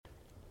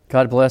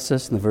God bless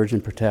us and the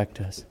Virgin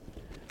protect us.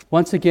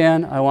 Once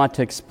again, I want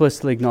to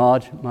explicitly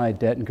acknowledge my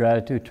debt and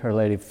gratitude to Our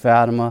Lady of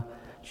Fatima.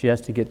 She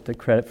has to get the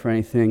credit for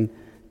anything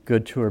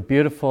good, true, or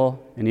beautiful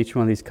in each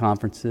one of these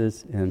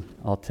conferences, and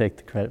I'll take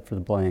the credit for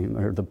the blame,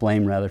 or the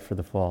blame rather, for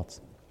the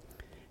faults.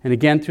 And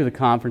again, through the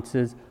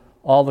conferences,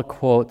 all the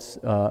quotes,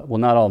 well,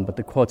 not all of them, but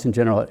the quotes in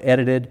general are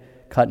edited,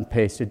 cut and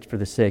pasted for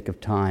the sake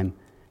of time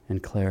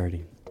and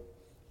clarity.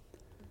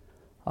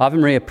 Ave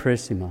Maria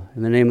Purissima,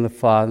 in the name of the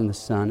Father, and the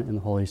Son, and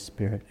the Holy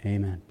Spirit.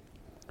 Amen.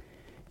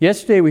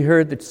 Yesterday we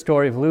heard the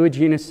story of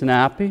Luigina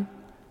Sinapi,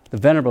 the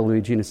Venerable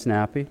Luigina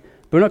Sinapi,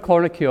 Bruno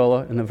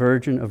Cornacchiola, and the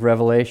Virgin of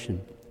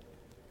Revelation.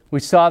 We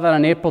saw that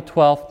on April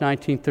 12,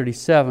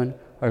 1937,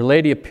 Our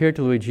Lady appeared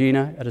to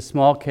Luigina at a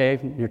small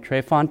cave near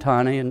Tre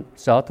Fontane in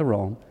south of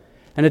Rome,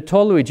 and had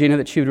told Luigina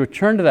that she would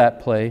return to that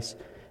place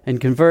and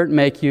convert and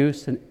make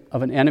use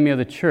of an enemy of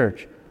the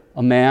Church,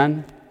 a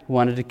man who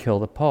wanted to kill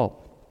the Pope.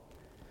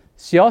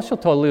 She also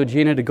told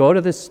Luigina to go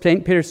to the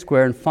St. Peter's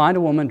Square and find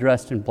a woman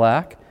dressed in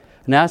black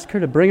and ask her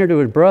to bring her to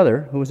her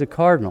brother, who was a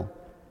cardinal.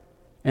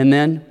 And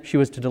then she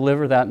was to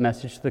deliver that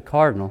message to the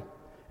cardinal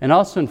and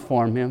also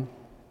inform him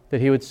that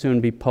he would soon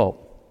be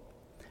Pope.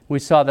 We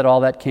saw that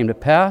all that came to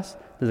pass,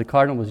 that the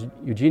cardinal was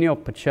Eugenio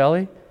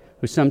Pacelli,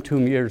 who some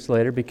 2 years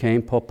later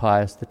became Pope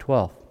Pius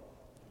XII.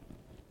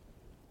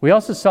 We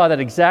also saw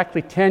that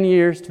exactly 10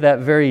 years to that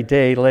very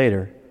day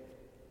later,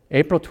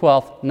 April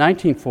 12,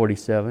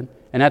 1947,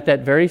 and at that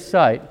very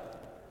site,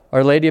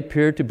 Our Lady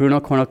appeared to Bruno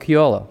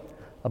Cornacchiola,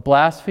 a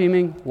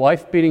blaspheming,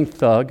 wife-beating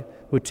thug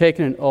who had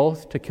taken an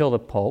oath to kill the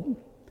Pope, and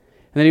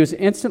then he was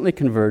instantly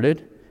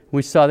converted.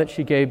 We saw that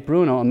she gave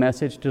Bruno a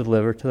message to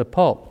deliver to the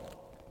Pope.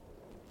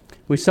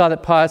 We saw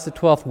that Pius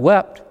XII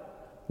wept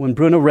when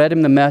Bruno read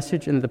him the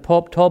message, and that the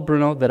Pope told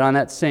Bruno that on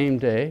that same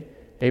day,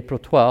 April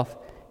 12th,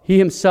 he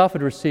himself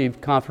had received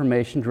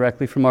confirmation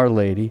directly from Our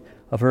Lady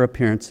of her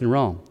appearance in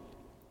Rome.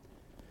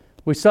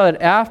 We saw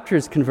that after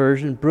his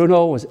conversion,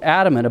 Bruno was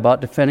adamant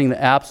about defending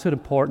the absolute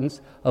importance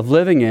of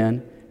living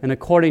in and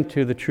according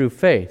to the true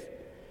faith.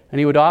 And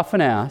he would often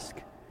ask,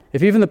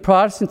 if even the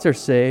Protestants are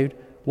saved,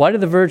 why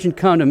did the Virgin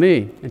come to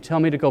me and tell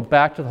me to go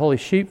back to the holy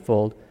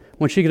sheepfold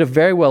when she could have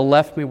very well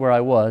left me where I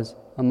was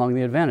among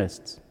the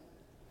Adventists?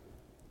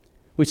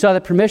 We saw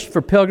that permission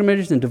for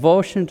pilgrimages and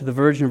devotion to the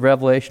Virgin of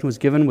Revelation was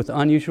given with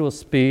unusual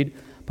speed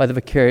by the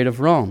Vicariate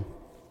of Rome.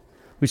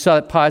 We saw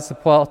that Pius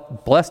XII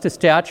blessed a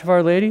statue of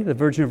Our Lady, the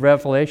Virgin of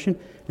Revelation,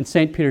 in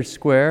St. Peter's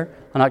Square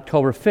on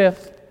October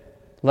 5th,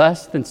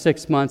 less than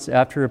 6 months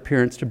after her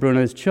appearance to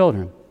Bruno's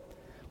children.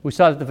 We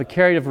saw that the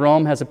Vicariate of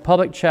Rome has a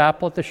public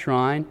chapel at the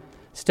shrine,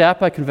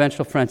 staffed by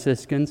conventional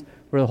Franciscans,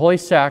 where the Holy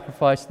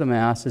Sacrifice of the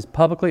Mass is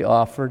publicly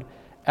offered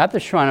at the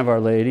shrine of Our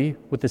Lady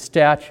with the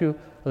statue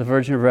of the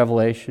Virgin of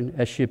Revelation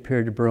as she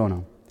appeared to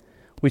Bruno.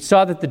 We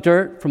saw that the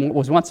dirt from what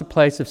was once a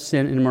place of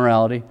sin and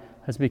immorality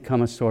has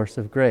become a source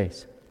of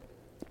grace.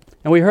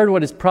 And we heard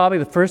what is probably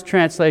the first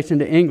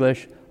translation into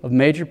English of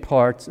major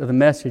parts of the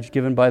message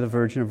given by the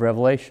Virgin of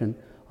Revelation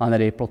on that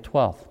April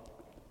 12th.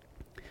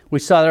 We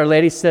saw that Our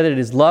Lady said that it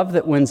is love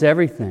that wins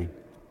everything.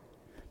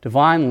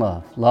 Divine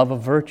love, love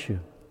of virtue.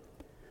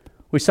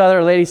 We saw that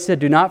Our Lady said,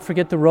 do not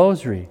forget the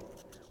Rosary,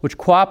 which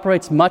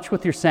cooperates much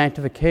with your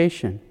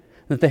sanctification,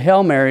 that the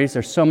Hail Marys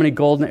are so many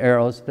golden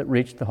arrows that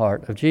reach the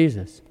heart of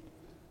Jesus.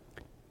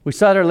 We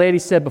saw that Our Lady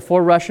said,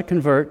 before Russia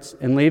converts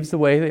and leaves the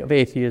way of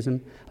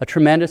atheism, a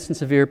tremendous and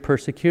severe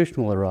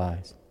persecution will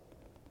arise.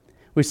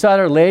 We saw that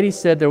Our Lady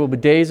said there will be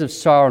days of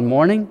sorrow and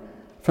mourning.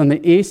 From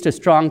the east, a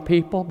strong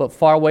people, but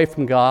far away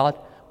from God,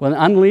 will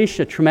unleash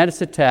a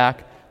tremendous attack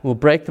and will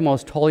break the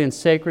most holy and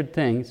sacred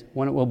things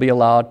when it will be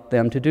allowed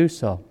them to do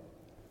so.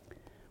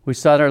 We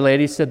saw that Our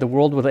Lady said the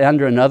world will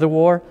enter another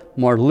war,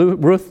 more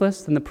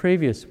ruthless than the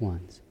previous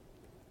ones.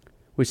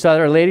 We saw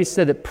that Our Lady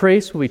said that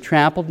priests will be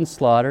trampled and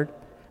slaughtered.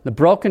 The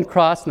broken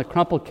cross and the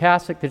crumpled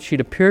cassock that she'd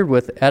appeared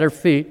with at her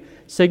feet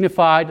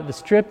signified the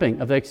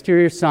stripping of the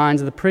exterior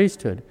signs of the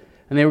priesthood,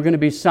 and they were going to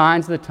be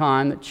signs of the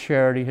time that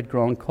charity had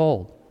grown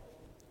cold.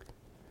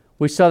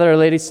 We saw that Our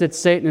Lady said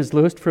Satan is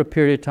loosed for a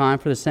period of time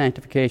for the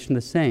sanctification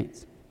of the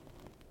saints.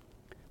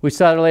 We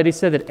saw that Our Lady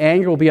said that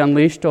anger will be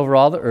unleashed over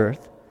all the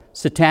earth.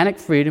 Satanic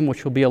freedom,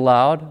 which will be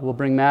allowed, will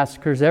bring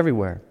massacres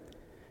everywhere.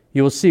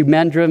 You will see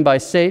men driven by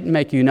Satan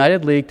make a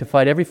united league to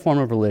fight every form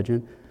of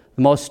religion.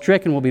 The most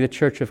stricken will be the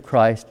Church of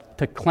Christ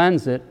to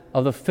cleanse it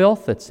of the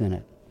filth that's in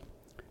it.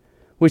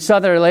 We saw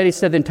that Our Lady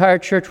said the entire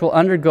church will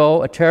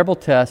undergo a terrible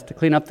test to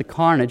clean up the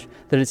carnage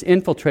that is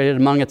infiltrated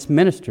among its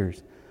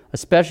ministers,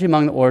 especially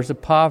among the orders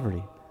of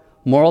poverty,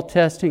 moral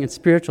testing and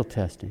spiritual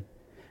testing,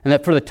 and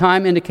that for the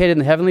time indicated in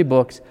the heavenly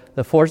books,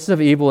 the forces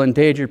of evil will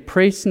endanger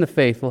priests and the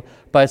faithful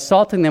by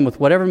assaulting them with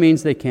whatever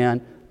means they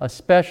can,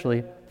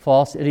 especially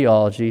false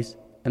ideologies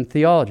and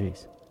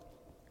theologies.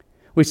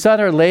 We saw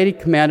that Our Lady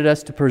commanded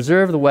us to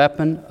preserve the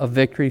weapon of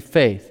victory,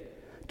 faith,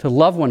 to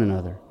love one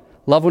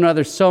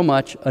another so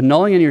much,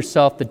 annulling in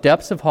yourself the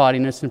depths of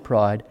haughtiness and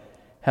pride,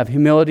 have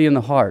humility in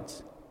the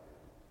hearts,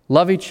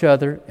 love each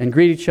other, and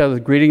greet each other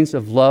with greetings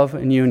of love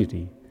and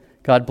unity.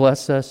 God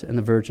bless us and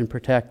the Virgin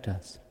protect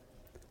us.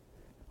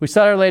 We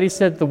saw Our Lady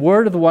said, the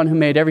word of the one who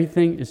made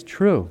everything is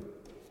true.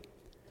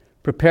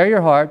 Prepare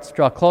your hearts,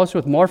 draw closer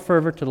with more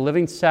fervor to the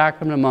living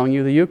sacrament among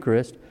you, the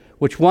Eucharist,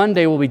 which one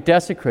day will be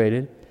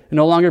desecrated and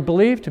no longer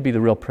believed to be the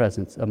real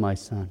presence of my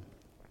Son.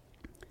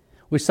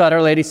 We saw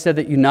Our Lady said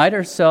that to unite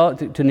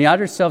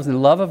ourselves in the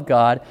love of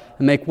God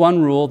and make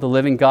one rule, the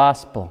living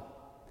gospel,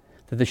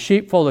 that the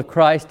sheepfold of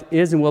Christ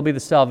is and will be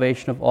the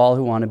salvation of all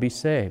who want to be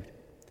saved.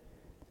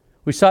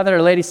 We saw that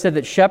Our Lady said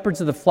that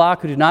shepherds of the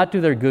flock who do not do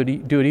their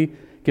duty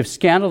give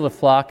scandal to the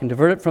flock and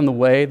divert it from the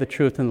way, the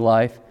truth, and the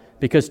life,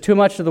 because too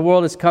much of the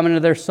world has come into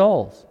their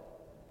souls.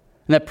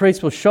 And that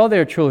priests will show they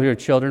are truly her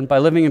children by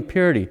living in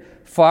purity,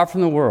 far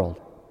from the world,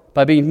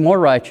 by being more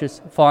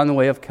righteous, following the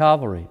way of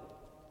Calvary.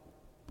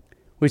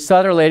 We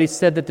saw that Our Lady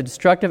said that the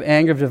destructive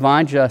anger of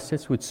divine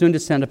justice would soon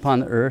descend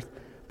upon the earth,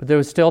 but there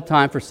was still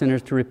time for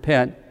sinners to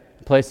repent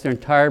and place their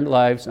entire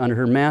lives under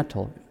her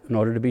mantle in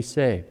order to be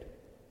saved.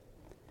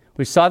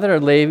 We saw that Our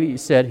Lady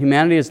said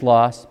humanity is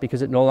lost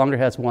because it no longer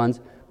has ones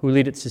who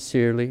lead it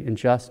sincerely in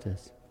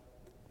justice.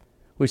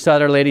 We saw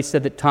that Our Lady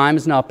said that time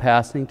is now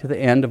passing to the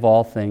end of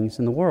all things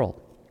in the world.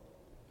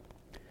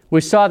 We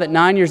saw that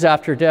 9 years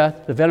after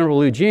death, the Venerable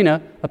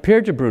Lugina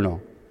appeared to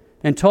Bruno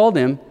and told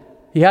him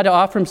he had to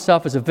offer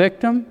himself as a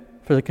victim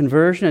for the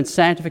conversion and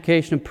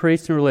sanctification of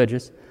priests and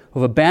religious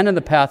who have abandoned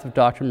the path of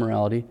doctrine and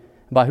morality,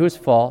 and by whose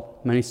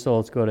fault many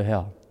souls go to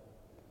hell.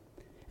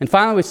 And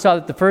finally, we saw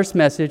that the first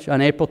message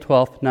on April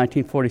 12,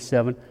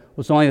 1947,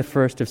 was only the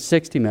first of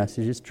 60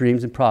 messages,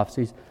 dreams and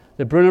prophecies,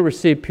 that Bruno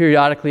received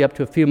periodically up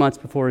to a few months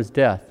before his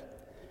death.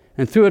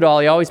 And through it all,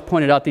 he always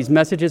pointed out these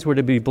messages were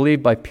to be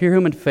believed by pure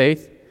human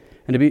faith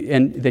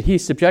and that he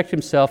subjected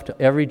himself to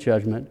every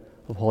judgment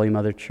of Holy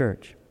Mother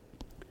Church.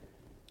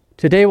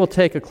 Today, we'll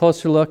take a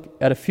closer look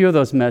at a few of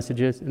those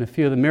messages and a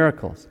few of the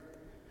miracles.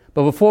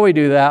 But before we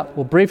do that,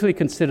 we'll briefly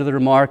consider the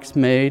remarks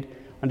made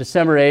on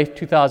December 8,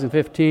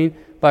 2015,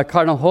 by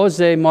Cardinal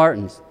Jose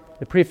Martins,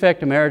 the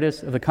Prefect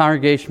Emeritus of the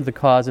Congregation for the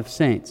Cause of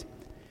Saints.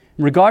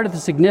 In regard to the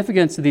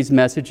significance of these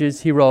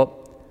messages, he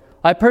wrote,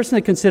 I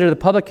personally consider the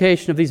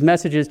publication of these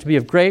messages to be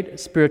of great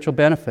spiritual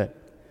benefit.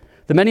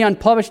 The many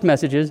unpublished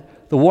messages,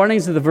 the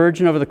warnings of the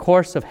Virgin over the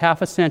course of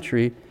half a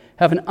century,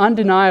 have an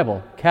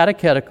undeniable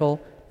catechetical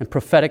and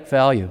prophetic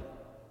value.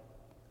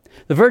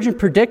 The Virgin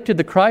predicted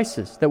the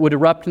crisis that would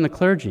erupt in the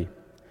clergy.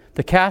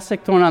 The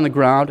cassock thrown on the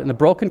ground and the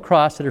broken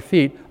cross at her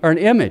feet are an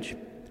image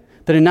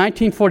that in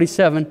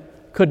 1947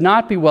 could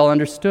not be well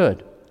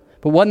understood,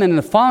 but one that in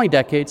the following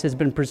decades has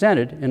been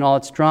presented in all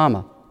its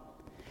drama.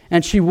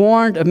 And she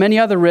warned of many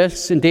other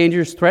risks and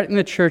dangers threatening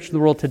the church and the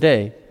world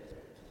today,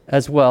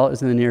 as well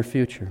as in the near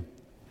future.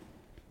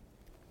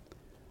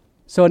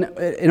 So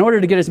in order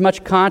to get as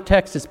much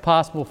context as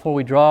possible before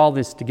we draw all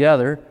this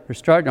together, or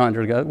start drawing it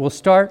together, we'll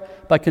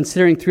start by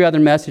considering three other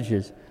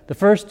messages. The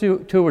first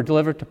two were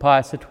delivered to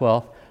Pius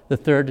XII, the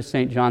third to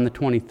St. John the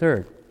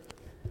 23rd.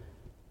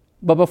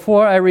 But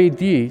before I read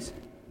these,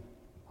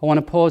 I want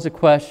to pose a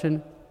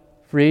question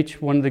for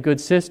each one of the good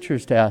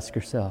sisters to ask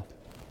herself.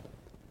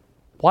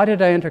 Why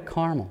did I enter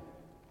Carmel?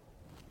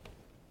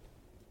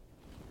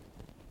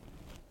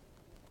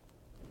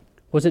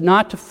 Was it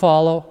not to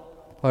follow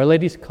Our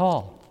Lady's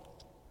call?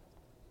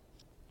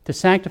 To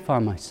sanctify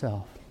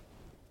myself,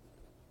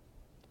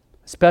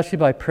 especially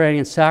by praying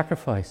and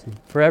sacrificing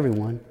for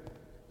everyone,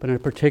 but in a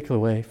particular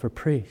way for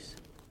priests.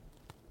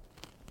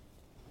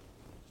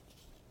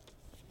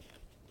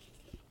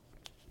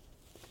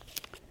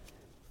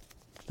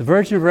 The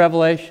Virgin of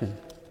Revelation,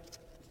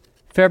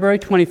 February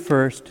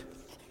 21st,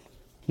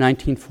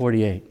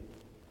 1948.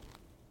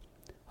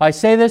 I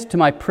say this to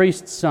my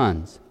priest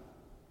sons.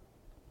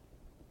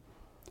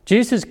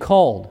 Jesus is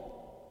cold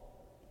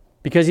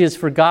because he is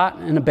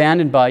forgotten and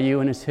abandoned by you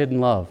in his hidden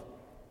love.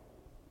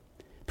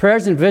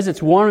 Prayers and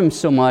visits warm him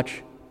so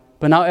much,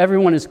 but now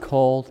everyone is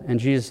cold and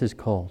Jesus is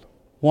cold.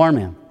 Warm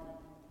him.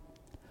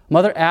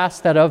 Mother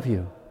asks that of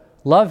you.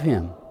 Love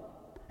him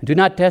and do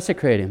not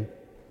desecrate him,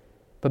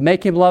 but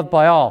make him loved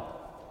by all.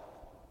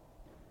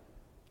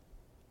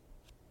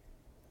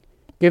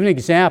 Give an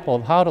example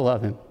of how to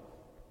love him.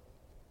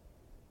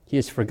 He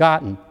is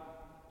forgotten.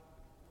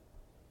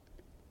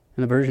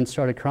 And the Virgin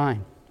started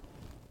crying.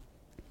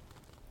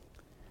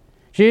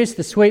 Jesus,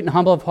 the sweet and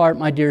humble of heart,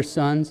 my dear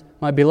sons,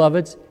 my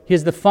beloveds, he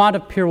is the font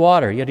of pure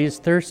water, yet he is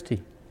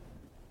thirsty.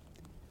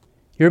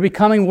 You're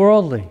becoming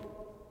worldly,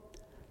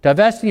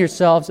 divesting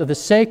yourselves of the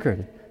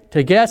sacred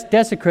to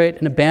desecrate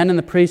and abandon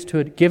the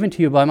priesthood given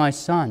to you by my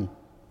Son.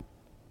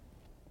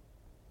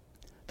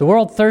 The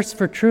world thirsts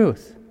for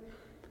truth,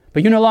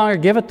 but you no longer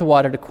give it the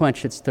water to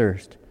quench its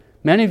thirst.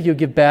 Many of you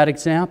give bad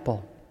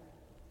example.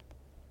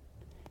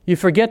 You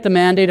forget the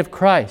mandate of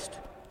Christ.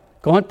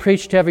 Go and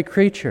preach to every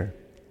creature.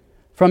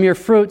 From your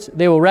fruits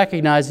they will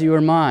recognize that you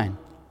are mine.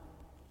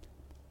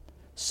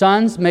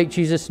 Sons, make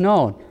Jesus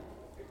known.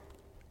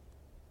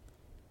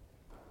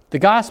 The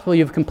gospel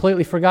you've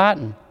completely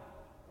forgotten.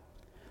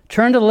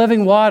 Turn to the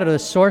living water, the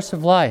source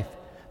of life.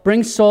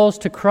 Bring souls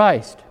to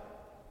Christ.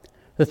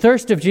 The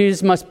thirst of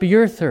Jesus must be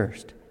your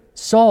thirst.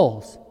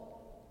 Souls.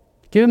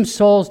 Give him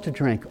souls to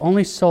drink,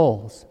 only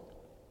souls.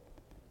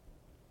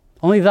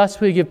 Only thus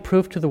will you give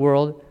proof to the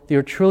world that you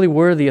are truly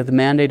worthy of the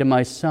mandate of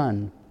my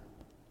Son,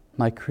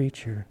 my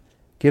creature.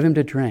 Give him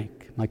to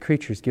drink. My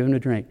creatures, give him to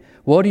drink.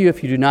 Woe to you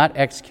if you do not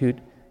execute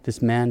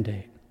this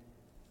mandate.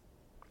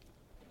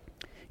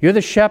 You're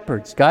the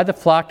shepherds. Guide the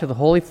flock to the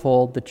holy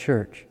fold, the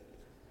church.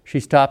 She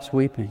stops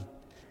weeping.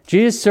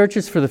 Jesus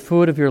searches for the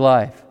food of your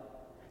life.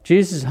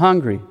 Jesus is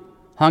hungry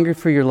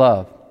for your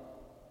love.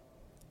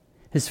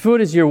 His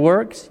food is your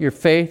works, your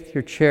faith,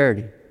 your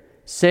charity.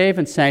 Save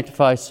and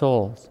sanctify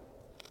souls.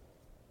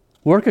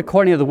 Work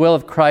according to the will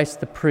of Christ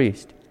the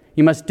priest.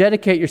 You must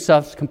dedicate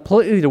yourselves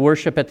completely to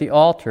worship at the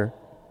altar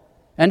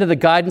and to the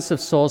guidance of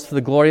souls for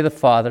the glory of the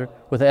Father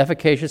with the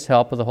efficacious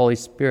help of the Holy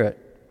Spirit.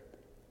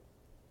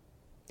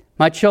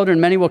 My children,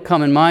 many will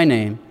come in my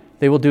name.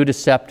 They will do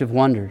deceptive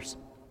wonders.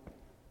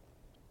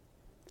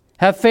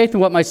 Have faith in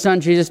what my Son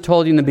Jesus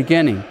told you in the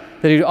beginning,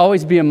 that he would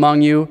always be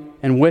among you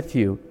and with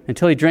you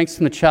until he drinks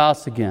from the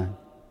chalice again.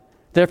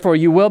 Therefore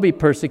you will be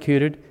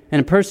persecuted, and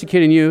in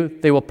persecuting you,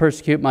 they will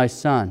persecute my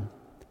Son.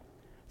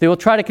 They will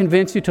try to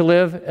convince you to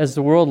live as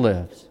the world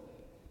lives.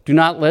 Do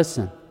not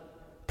listen.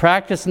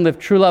 Practice and live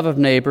true love of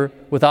neighbor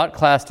without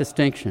class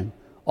distinction.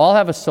 All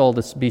have a soul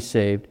to be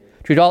saved.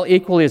 Treat all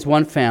equally as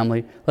one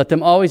family. Let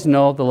them always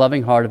know the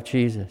loving heart of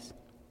Jesus.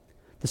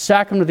 The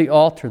sacrament of the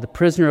altar, the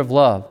prisoner of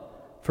love,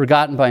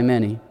 forgotten by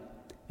many,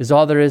 is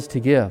all there is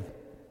to give.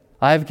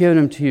 I have given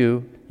him to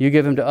you. You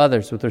give him to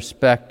others with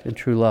respect and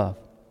true love.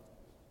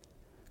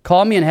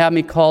 Call me and have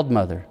me called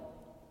mother.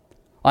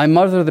 I am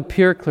mother of the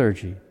pure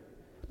clergy,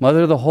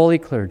 mother of the holy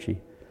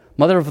clergy,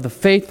 mother of the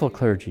faithful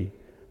clergy,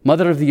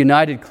 mother of the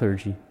united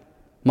clergy,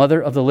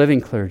 mother of the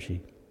living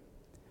clergy.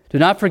 Do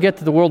not forget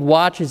that the world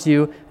watches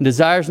you and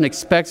desires and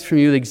expects from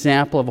you the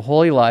example of a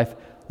holy life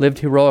lived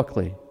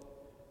heroically.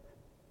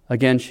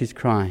 Again, she's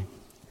crying.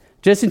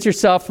 Distance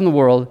yourself from the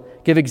world.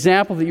 Give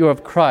example that you are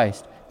of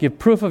Christ. Give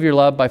proof of your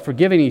love by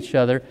forgiving each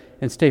other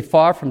and stay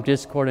far from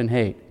discord and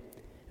hate.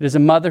 It is a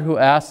mother who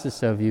asks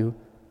this of you.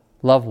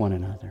 Love one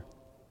another.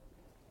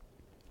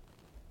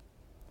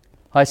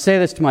 I say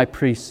this to my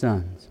priest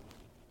sons.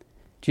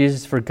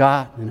 Jesus is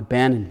forgotten and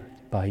abandoned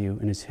by you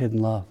in his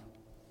hidden love.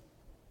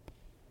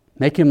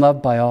 Make him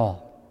loved by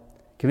all.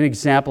 Give an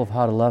example of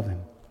how to love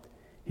him.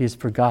 He is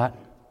forgotten.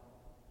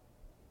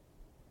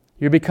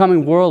 You're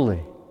becoming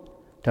worldly,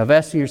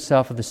 divesting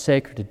yourself of the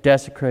sacred to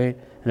desecrate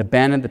and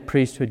abandon the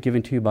priesthood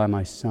given to you by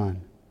my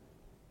Son.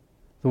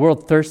 The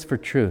world thirsts for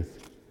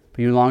truth,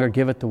 but you no longer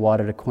give it the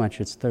water to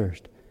quench its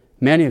thirst.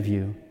 Many of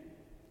you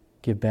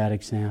give bad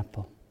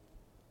example.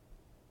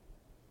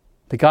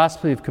 The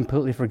gospel you've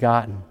completely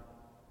forgotten.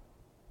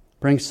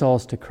 Bring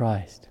souls to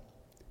Christ.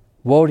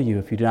 Woe to you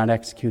if you do not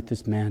execute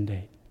this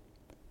mandate.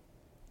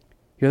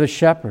 You're the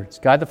shepherds.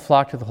 Guide the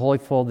flock to the holy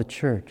fold of the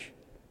church.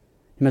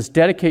 You must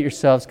dedicate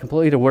yourselves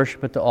completely to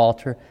worship at the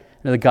altar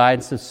and to the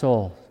guidance of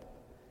souls.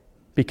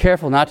 Be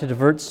careful not to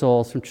divert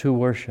souls from true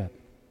worship.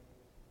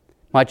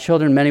 My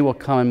children, many will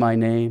come in my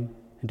name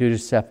and do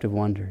deceptive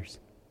wonders.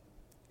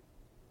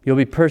 You'll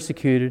be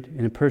persecuted,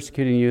 and in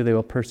persecuting you, they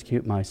will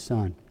persecute my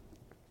Son.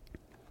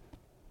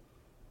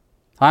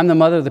 I'm the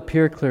mother of the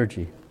pure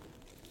clergy,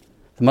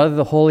 the mother of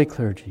the holy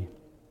clergy,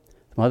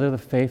 the mother of the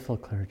faithful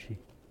clergy,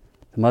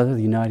 the mother of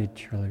the united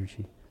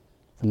clergy,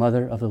 the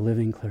mother of the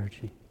living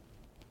clergy.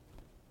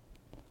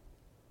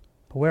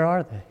 But where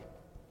are they?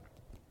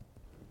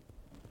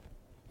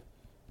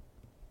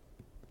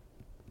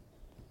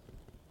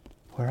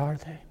 Where are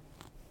they?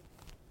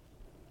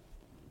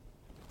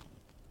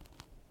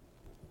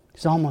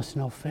 There's almost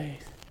no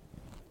faith,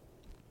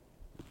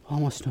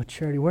 almost no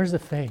charity. Where's the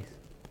faith?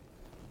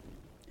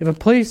 If a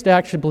priest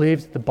actually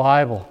believes that the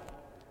Bible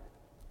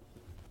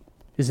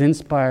is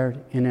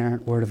inspired,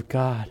 inerrant Word of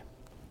God,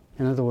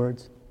 in other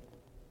words,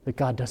 that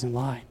God doesn't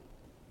lie,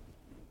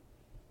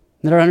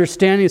 that our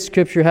understanding of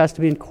Scripture has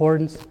to be in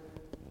accordance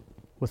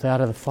with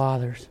that of the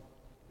Fathers.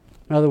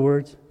 In other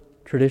words,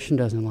 tradition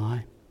doesn't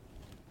lie.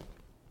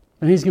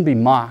 And he's going to be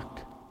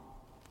mocked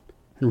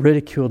and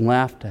ridiculed and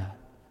laughed at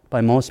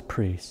by most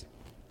priests.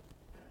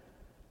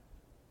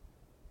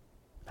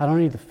 I don't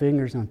need the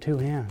fingers on two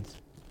hands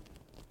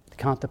to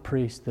count the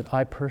priests that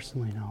I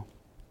personally know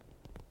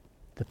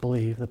that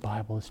believe the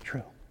Bible is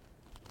true.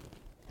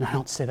 And I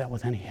don't say that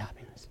with any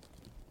happiness.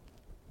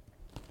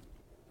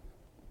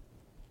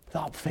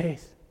 Without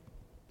faith,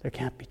 there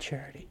can't be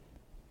charity.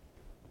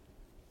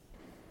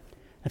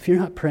 If you're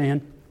not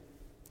praying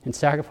and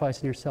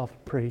sacrificing yourself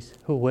a priest,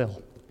 who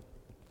will?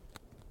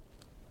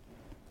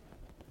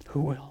 Who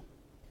will?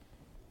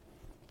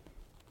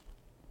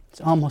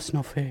 It's almost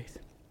no faith,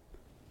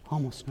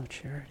 almost no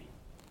charity.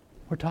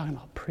 We're talking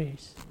about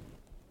priests.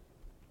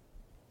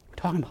 We're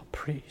talking about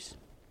priests.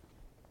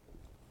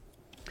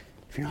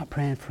 If you're not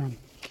praying for them,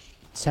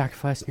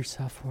 sacrificing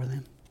yourself for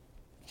them,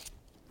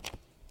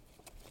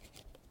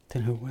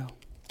 then who will?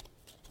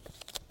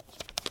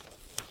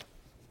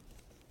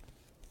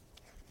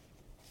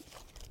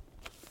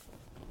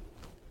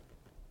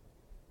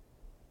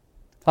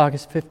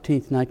 August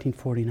 15th,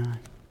 1949.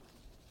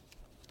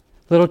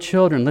 Little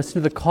children, listen to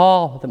the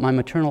call that my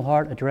maternal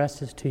heart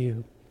addresses to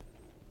you.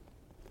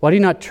 Why do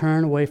you not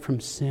turn away from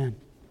sin?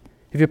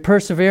 If you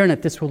persevere in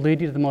it, this will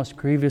lead you to the most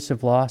grievous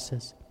of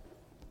losses.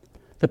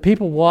 The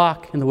people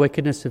walk in the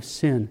wickedness of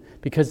sin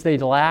because they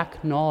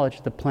lack knowledge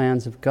of the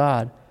plans of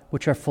God,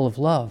 which are full of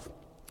love.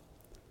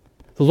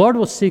 The Lord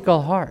will seek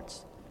all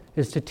hearts,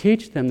 is to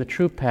teach them the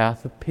true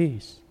path of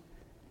peace.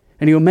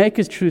 And He will make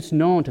His truths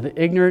known to the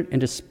ignorant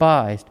and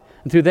despised,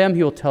 and through them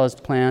He will tell His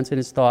plans and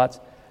His thoughts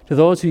to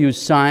those who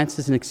use science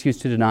as an excuse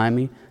to deny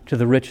me, to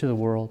the rich of the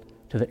world,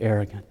 to the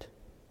arrogant.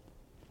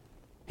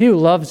 He who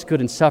loves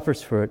good and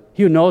suffers for it,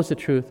 he who knows the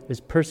truth,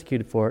 is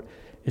persecuted for it,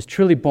 is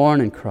truly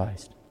born in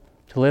Christ,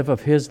 to live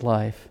of His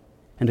life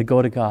and to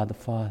go to God the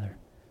Father.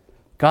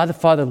 God the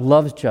Father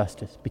loves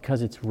justice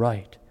because it's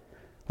right.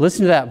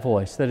 Listen to that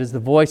voice. That is the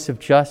voice of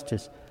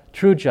justice,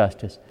 true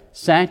justice,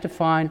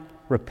 sanctifying,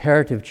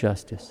 reparative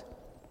justice.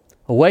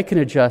 Awaken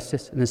to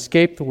justice and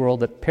escape the world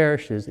that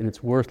perishes in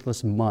its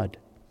worthless mud.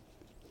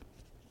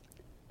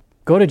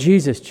 Go to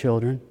Jesus,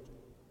 children.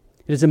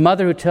 It is a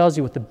mother who tells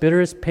you with the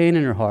bitterest pain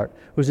in her heart,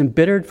 who is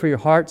embittered for your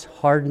hearts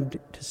hardened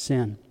to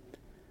sin.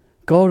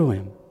 Go to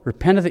Him.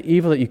 Repent of the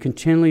evil that you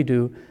continually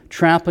do,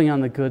 trampling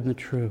on the good and the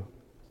true.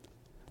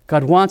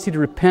 God wants you to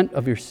repent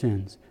of your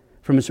sins.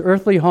 From His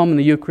earthly home in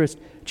the Eucharist,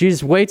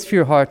 Jesus waits for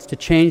your hearts to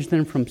change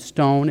them from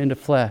stone into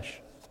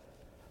flesh.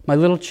 My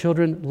little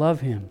children,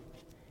 love Him.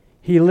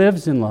 He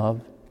lives in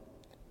love.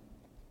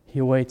 He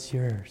awaits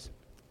yours.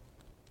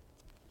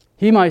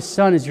 He, my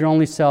son, is your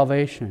only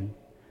salvation.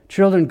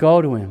 Children,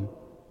 go to Him.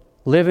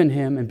 Live in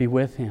Him and be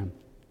with Him.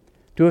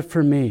 Do it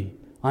for me.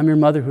 I'm your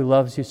mother who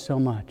loves you so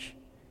much.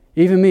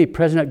 Even me,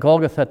 present at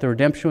Golgotha at the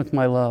redemption with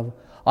my love,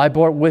 I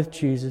bore it with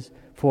Jesus,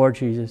 for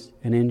Jesus,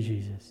 and in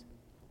Jesus.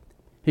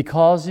 He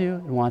calls you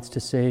and wants to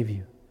save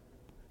you.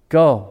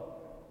 Go.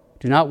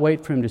 Do not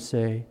wait for Him to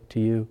say to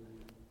you,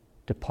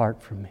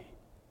 depart from me.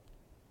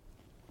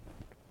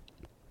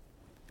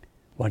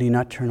 Why do you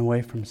not turn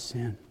away from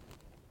sin?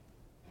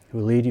 It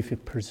will lead you, if you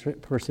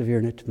persevere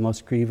in it, to the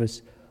most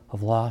grievous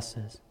of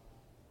losses.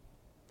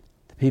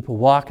 The people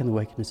walk in the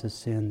wickedness of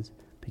sins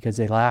because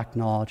they lack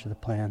knowledge of the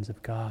plans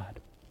of God.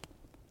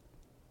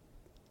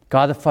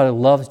 God the Father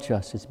loves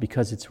justice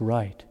because it's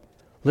right.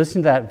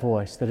 Listen to that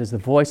voice. That is the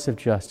voice of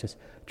justice,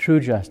 true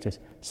justice,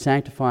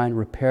 sanctifying,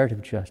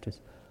 reparative justice.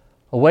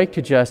 Awake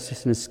to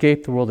justice and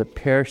escape the world that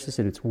perishes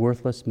in its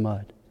worthless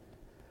mud.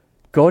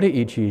 Go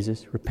to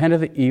Jesus. Repent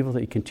of the evil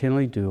that you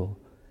continually do.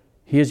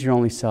 He is your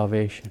only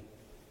salvation.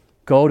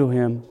 Go to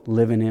Him,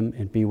 live in Him,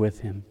 and be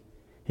with Him.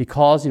 He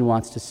calls and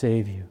wants to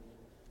save you.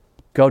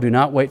 Go, do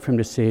not wait for Him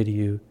to say to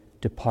you,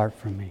 depart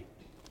from me.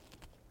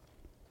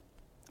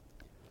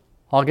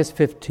 August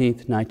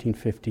 15th,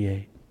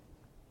 1958.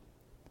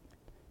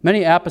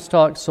 Many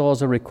apostolic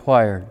souls are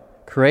required,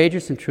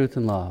 courageous in truth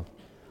and love,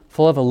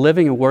 full of a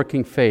living and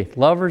working faith,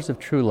 lovers of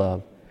true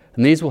love,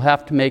 and these will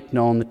have to make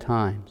known the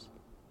times.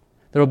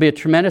 There will be a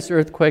tremendous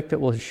earthquake that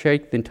will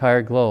shake the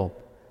entire globe.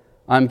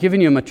 I am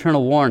giving you a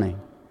maternal warning.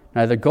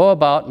 Neither go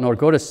about nor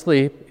go to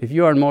sleep if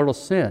you are in mortal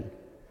sin,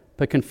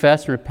 but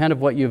confess and repent of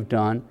what you have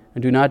done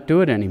and do not do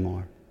it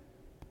anymore.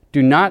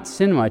 Do not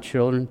sin, my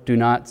children, do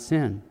not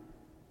sin.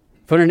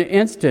 For in an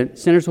instant,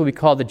 sinners will be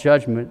called to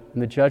judgment,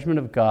 and the judgment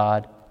of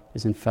God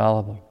is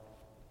infallible.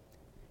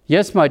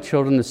 Yes, my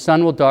children, the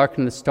sun will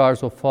darken and the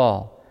stars will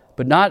fall,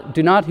 but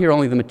do not hear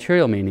only the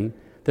material meaning.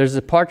 There's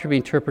a part to be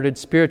interpreted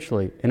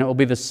spiritually, and it will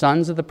be the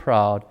sons of the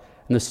proud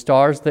and the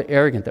stars of the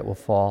arrogant that will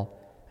fall,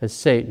 as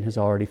Satan has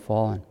already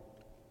fallen.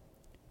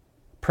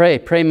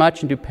 Pray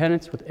much, and do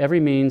penance with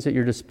every means at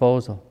your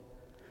disposal.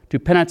 Do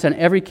penance on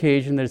every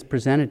occasion that is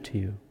presented to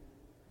you.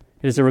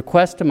 It is a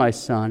request of my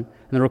Son,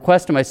 and the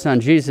request of my Son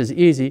Jesus is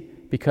easy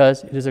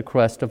because it is a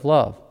request of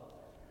love.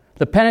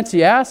 The penance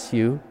He asks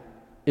you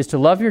is to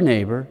love your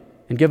neighbor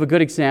and give a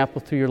good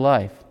example through your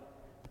life.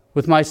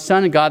 With my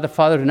Son and God the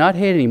Father, do not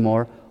hate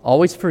anymore,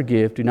 always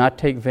forgive, do not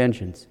take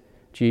vengeance.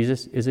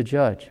 Jesus is a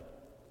judge.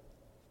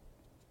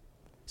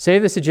 Say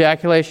this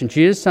ejaculation,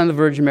 Jesus, Son of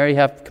the Virgin Mary,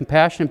 have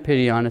compassion and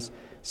pity on us,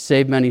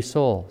 save many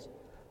souls.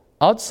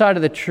 Outside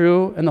of the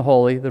true and the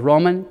holy, the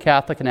Roman,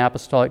 Catholic, and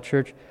Apostolic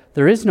Church,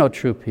 there is no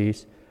true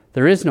peace,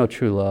 there is no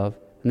true love,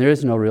 and there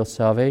is no real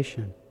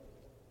salvation.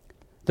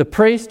 The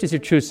priest is your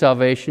true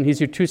salvation, he's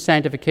your true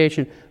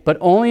sanctification, but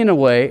only in a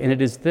way, and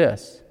it is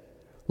this.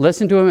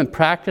 Listen to him and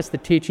practice the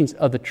teachings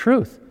of the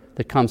truth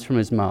that comes from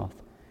his mouth.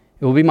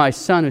 It will be my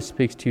Son who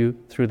speaks to you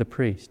through the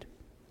priest.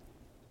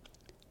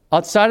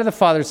 Outside of the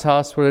Father's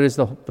house, where it is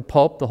the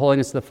Pope, the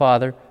holiness of the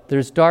Father, there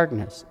is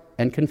darkness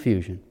and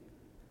confusion.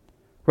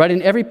 Write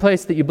in every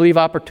place that you believe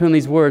opportune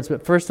these words,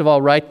 but first of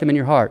all, write them in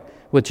your heart.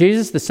 With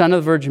Jesus, the Son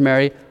of the Virgin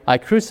Mary, I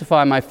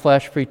crucify my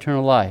flesh for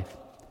eternal life.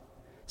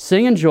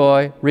 Sing in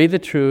joy, read the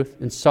truth,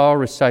 in sorrow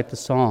recite the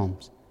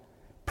Psalms.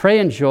 Pray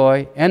in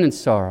joy and in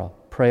sorrow,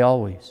 pray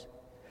always.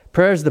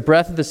 Prayer is the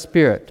breath of the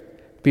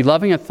Spirit. Be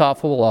loving and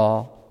thoughtful of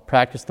all,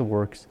 practice the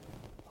works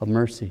of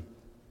mercy.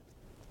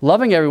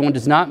 Loving everyone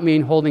does not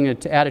mean holding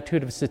an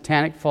attitude of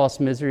satanic false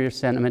misery or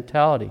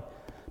sentimentality.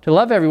 To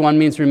love everyone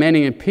means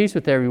remaining in peace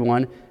with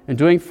everyone and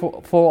doing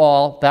for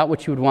all that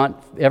which you would want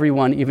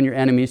everyone, even your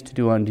enemies, to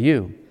do unto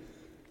you.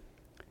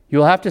 You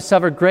will have to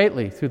suffer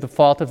greatly through the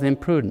fault of the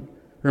imprudent.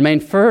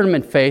 Remain firm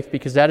in faith,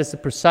 because that is the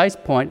precise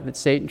point that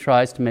Satan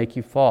tries to make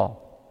you fall.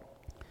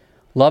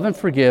 Love and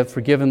forgive,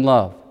 forgive and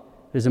love.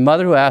 It is a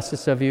mother who asks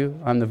this of you.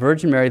 I'm the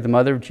Virgin Mary, the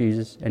mother of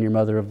Jesus, and your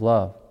mother of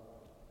love.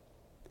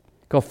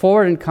 Go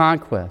forward in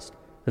conquest.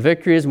 The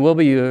victory is and will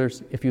be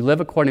yours if you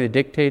live according to the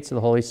dictates of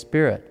the Holy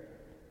Spirit.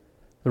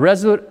 The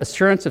resolute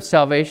assurance of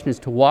salvation is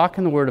to walk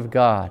in the Word of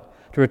God,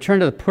 to return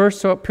to the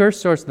pure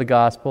source of the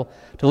gospel,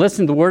 to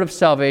listen to the word of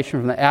salvation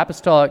from the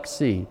apostolic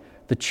seed,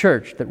 the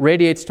church that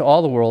radiates to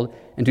all the world,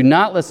 and do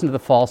not listen to the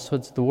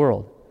falsehoods of the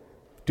world.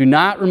 Do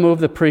not remove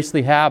the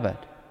priestly habit.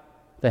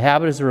 The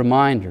habit is a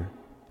reminder.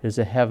 It is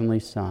a heavenly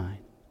sign.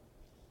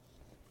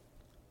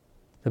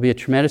 There'll be a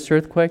tremendous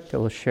earthquake that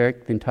will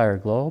shake the entire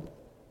globe.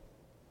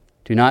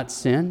 Do not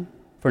sin.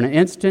 For in an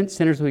instant,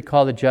 sinners will be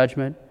called to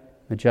judgment.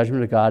 The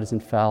judgment of God is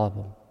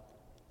infallible.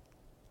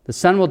 The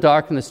sun will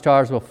darken, the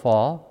stars will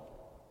fall.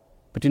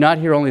 But do not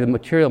hear only the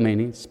material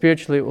meaning.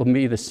 Spiritually, it will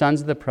be the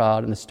sons of the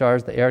proud and the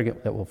stars of the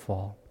arrogant that will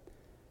fall.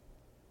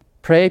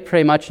 Pray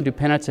much, and do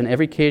penance on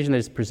every occasion that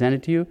is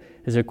presented to you,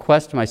 as a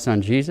request to my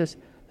Son Jesus.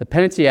 The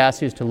penance he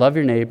asks you is to love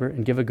your neighbor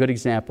and give a good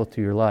example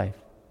through your life.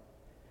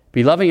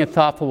 Be loving and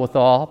thoughtful with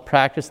all.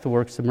 Practice the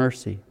works of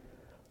mercy.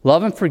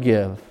 Love and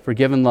forgive.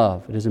 Forgive and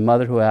love. It is a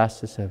mother who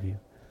asks this of you.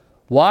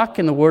 Walk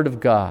in the Word of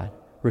God.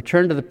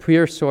 Return to the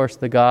pure source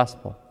of the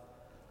gospel.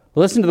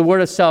 Listen to the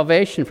word of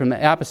salvation from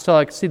the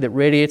apostolic seed that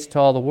radiates to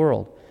all the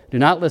world. Do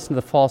not listen to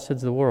the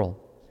falsehoods of the world.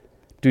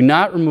 Do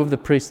not remove the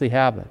priestly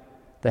habit.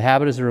 The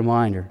habit is a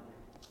reminder.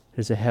 It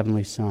is a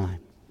heavenly sign.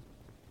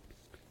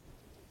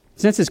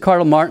 Since, as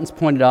Cardinal Martins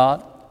pointed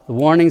out, the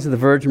warnings of the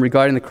Virgin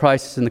regarding the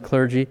crisis in the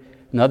clergy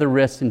and other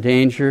risks and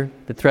danger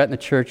that threaten the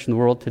church and the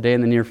world today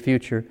and the near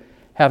future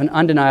have an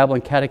undeniable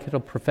and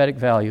catechetical prophetic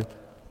value,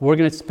 we're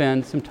going to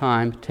spend some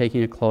time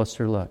taking a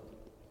closer look.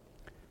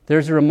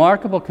 There's a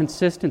remarkable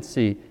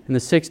consistency in the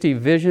 60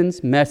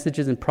 visions,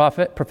 messages, and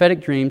prophetic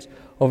dreams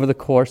over the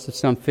course of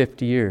some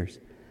 50 years.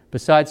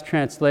 Besides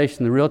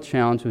translation, the real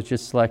challenge was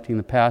just selecting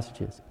the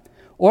passages.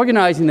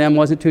 Organizing them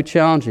wasn't too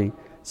challenging,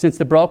 since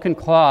the broken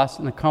cross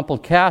and the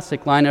crumpled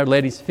cassock lying at Our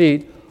Lady's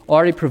feet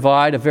already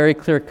provide a very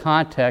clear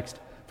context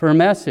for her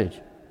message.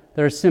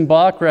 They're a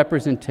symbolic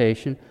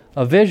representation,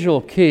 a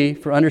visual key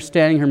for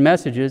understanding her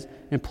messages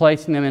and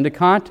placing them into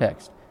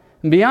context.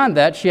 And beyond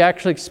that, she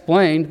actually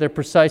explained their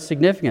precise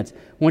significance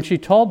when she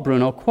told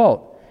Bruno,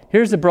 quote,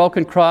 "Here's the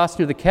broken cross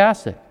near the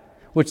cassock,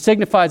 which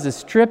signifies the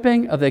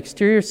stripping of the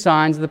exterior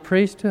signs of the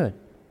priesthood.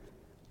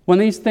 When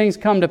these things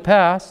come to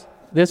pass,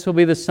 this will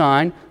be the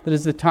sign that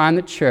is the time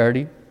that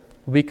charity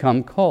will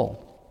become cold."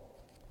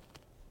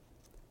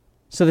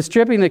 So the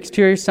stripping of the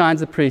exterior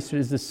signs of the priesthood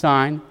is the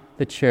sign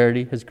that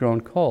charity has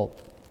grown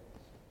cold.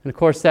 And of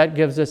course, that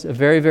gives us a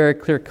very, very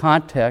clear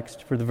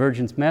context for the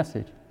Virgin's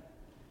message,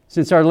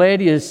 since Our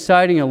Lady is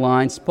citing a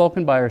line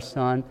spoken by her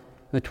Son in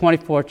the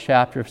 24th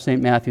chapter of St.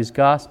 Matthew's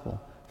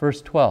Gospel,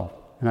 verse 12,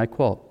 and I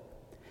quote,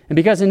 "And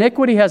because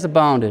iniquity has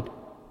abounded,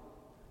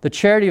 the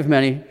charity of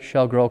many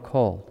shall grow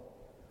cold."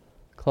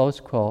 Close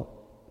quote,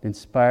 the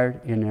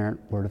inspired, inerrant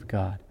Word of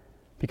God.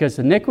 Because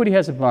iniquity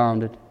has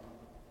abounded,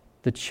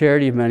 the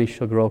charity of many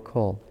shall grow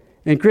cold.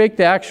 In Greek,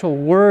 the actual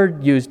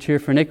word used here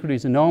for iniquity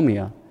is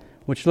anomia,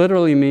 which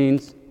literally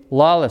means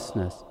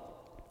lawlessness,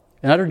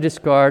 an utter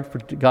disregard for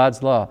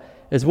God's law.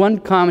 As one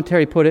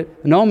commentary put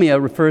it,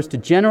 anomia refers to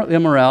general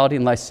immorality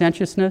and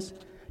licentiousness,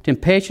 to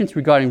impatience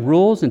regarding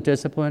rules and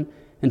discipline,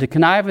 and to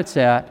connivance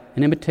at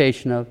and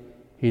imitation of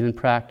heathen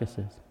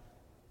practices.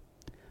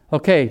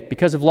 Okay,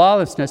 because of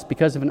lawlessness,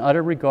 because of an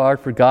utter regard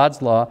for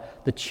God's law,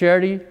 the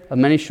charity of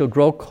many shall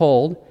grow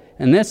cold,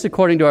 and this,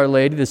 according to Our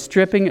Lady, the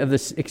stripping of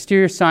the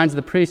exterior signs of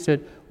the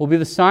priesthood will be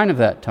the sign of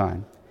that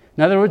time.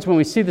 In other words, when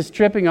we see the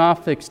stripping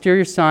off the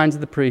exterior signs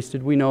of the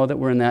priesthood, we know that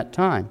we're in that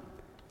time.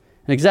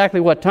 And exactly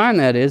what time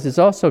that is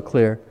also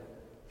clear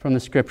from the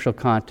scriptural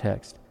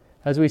context.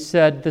 As we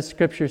said, this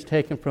scripture is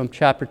taken from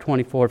chapter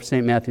 24 of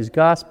St. Matthew's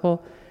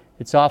Gospel.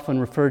 It's often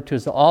referred to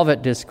as the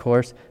Olivet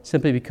Discourse,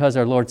 simply because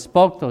our Lord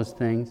spoke those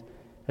things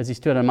as he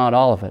stood on Mount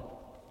Olivet.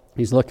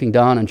 He's looking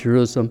down on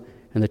Jerusalem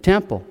and the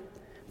temple.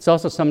 It's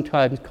also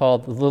sometimes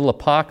called the Little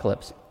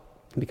Apocalypse,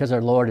 because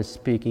our Lord is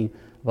speaking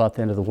about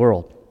the end of the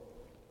world.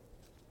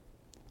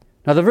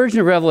 Now, the Virgin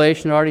of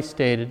Revelation already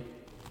stated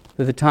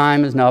that the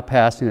time is now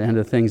passing the end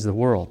of the things of the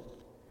world.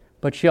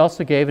 But she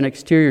also gave an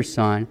exterior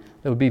sign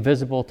that would be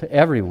visible to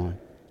everyone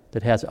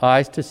that has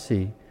eyes to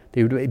see.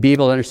 They would be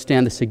able to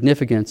understand the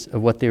significance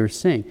of what they were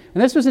seeing.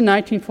 And this was in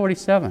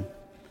 1947,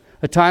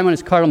 a time when,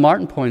 as Cardinal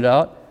Martin pointed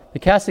out, the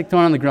cassock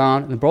thrown on the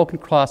ground and the broken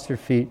cross at her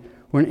feet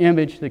were an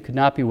image that could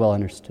not be well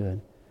understood,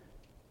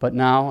 but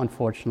now,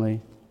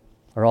 unfortunately,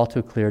 are all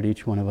too clear to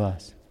each one of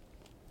us.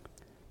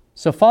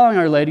 So following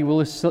Our Lady,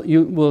 we'll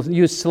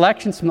use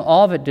selections from the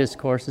Olivet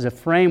Discourse as a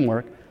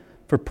framework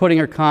for putting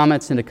her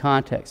comments into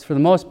context. For the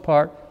most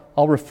part,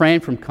 I'll refrain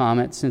from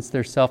comments since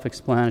they're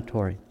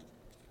self-explanatory.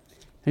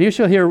 And you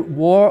shall hear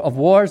of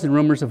wars and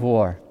rumors of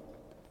war.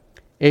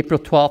 April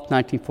 12,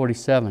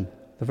 1947,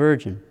 the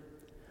Virgin.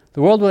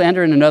 The world will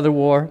enter in another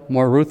war,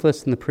 more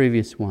ruthless than the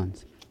previous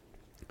ones.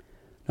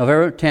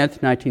 November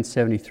 10th,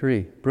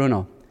 1973,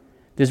 Brno.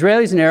 The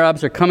Israelis and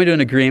Arabs are coming to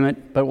an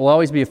agreement, but it will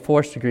always be a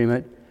forced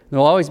agreement. There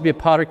will always be a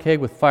powder keg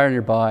with fire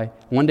nearby.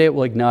 One day it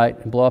will ignite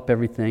and blow up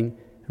everything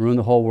and ruin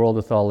the whole world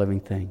with all living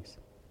things.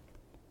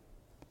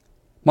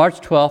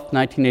 March 12th,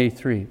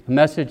 1983, a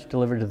message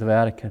delivered to the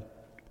Vatican.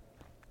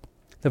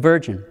 The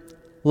Virgin,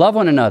 love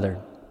one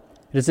another.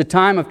 It is a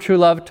time of true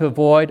love to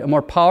avoid a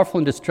more powerful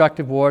and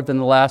destructive war than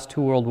the last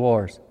two world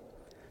wars.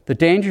 The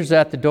danger is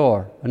at the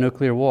door, a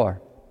nuclear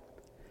war.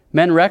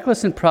 Men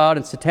reckless and proud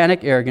and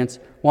satanic arrogance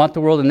want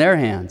the world in their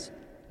hands,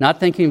 not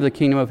thinking of the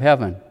kingdom of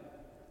heaven.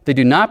 They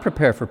do not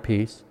prepare for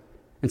peace.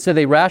 Instead,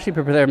 they rashly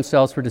prepare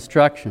themselves for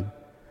destruction.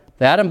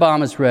 The atom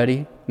bomb is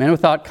ready. Men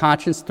without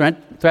conscience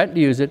threaten to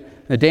use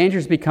it. The danger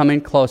is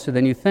becoming closer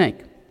than you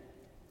think.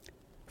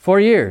 For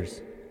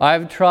years, I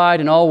have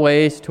tried in all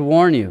ways to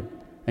warn you,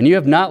 and you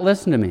have not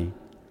listened to me.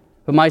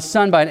 But my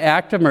Son, by an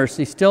act of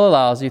mercy, still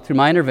allows you, through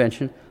my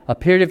intervention, a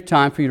period of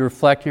time for you to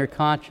reflect on your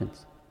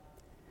conscience.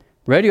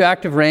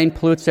 Radioactive rain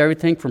pollutes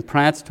everything from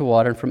plants to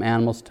water and from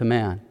animals to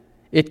man.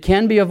 It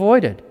can be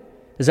avoided,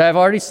 as I have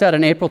already said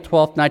on April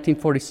 12,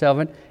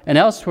 1947, and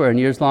elsewhere in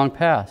years long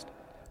past.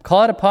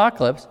 Call it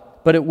apocalypse,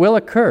 but it will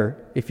occur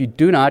if you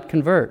do not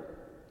convert.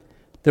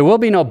 There will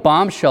be no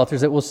bomb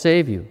shelters that will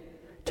save you.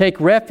 Take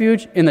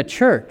refuge in the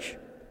church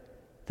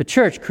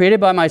created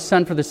by my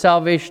Son for the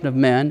salvation of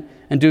men,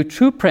 and do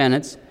true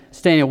penance,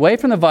 staying away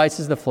from the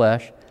vices of the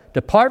flesh,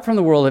 depart from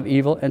the world of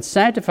evil, and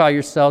sanctify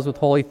yourselves with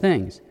holy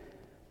things.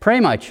 Pray,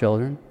 my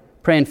children,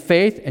 pray in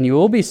faith, and you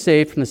will be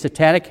saved from the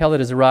satanic hell that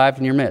has arrived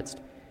in your midst.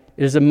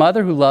 It is a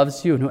mother who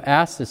loves you and who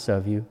asks this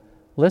of you.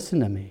 Listen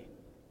to me.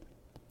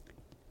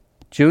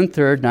 June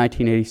 3rd,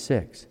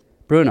 1986.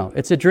 Brno,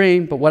 it's a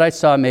dream, but what I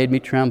saw made me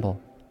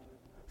tremble.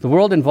 The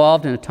world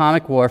involved in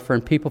atomic warfare,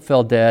 and people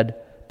fell dead,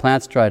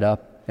 plants dried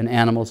up, and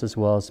animals as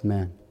well as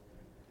men.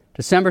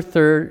 December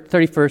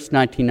 31st,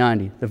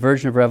 1990, the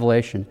Virgin of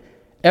Revelation.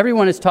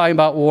 Everyone is talking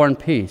about war and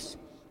peace.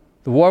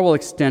 The war will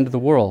extend to the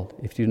world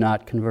if you do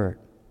not convert.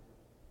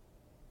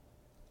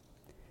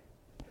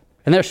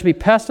 And there shall be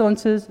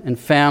pestilences and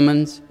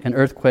famines and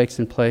earthquakes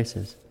in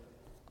places.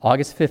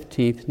 August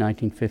 15th,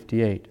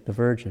 1958, the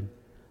Virgin.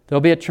 There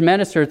will be a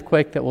tremendous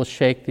earthquake that will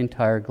shake the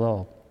entire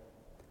globe.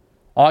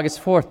 August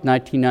 4th,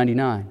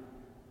 1999.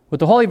 With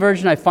the Holy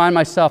Virgin, I find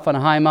myself on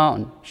a high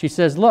mountain. She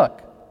says,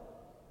 look.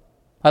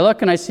 I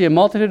look and I see a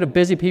multitude of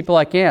busy people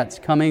like ants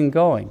coming and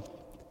going.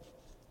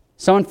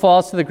 Someone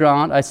falls to the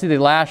ground. I see they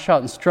lash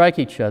out and strike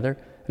each other.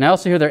 And I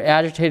also hear their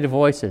agitated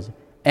voices,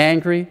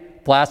 angry,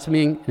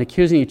 blaspheming, and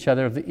accusing each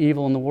other of the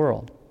evil in the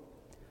world.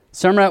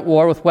 Some are at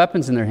war with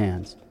weapons in their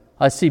hands.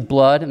 I see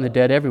blood and the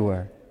dead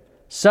everywhere.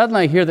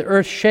 Suddenly I hear the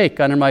earth shake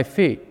under my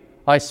feet.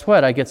 I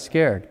sweat, I get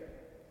scared.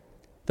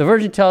 The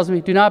Virgin tells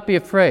me, do not be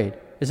afraid.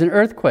 Is an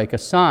earthquake a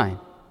sign,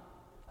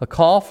 a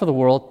call for the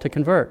world to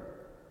convert?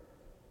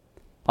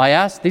 I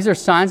ask, these are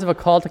signs of a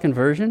call to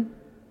conversion?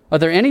 Are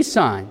there any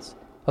signs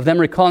of them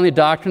recalling the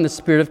doctrine, the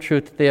spirit of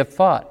truth that they have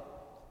fought?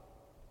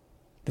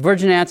 The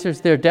Virgin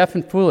answers, they are deaf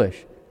and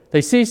foolish.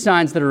 They see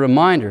signs that are a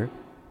reminder,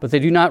 but they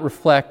do not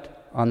reflect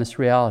on this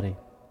reality.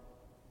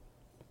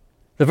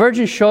 The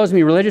Virgin shows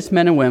me religious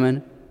men and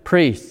women,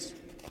 priests,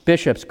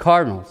 bishops,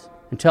 cardinals,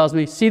 and tells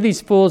me, see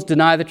these fools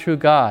deny the true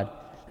God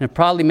and have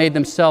proudly made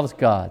themselves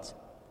gods.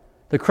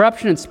 The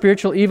corruption and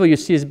spiritual evil you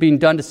see is being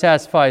done to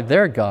satisfy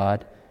their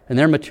God and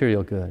their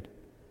material good.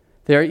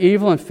 They are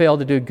evil and fail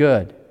to do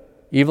good.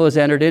 Evil has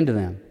entered into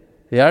them.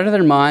 They utter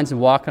their minds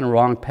and walk on a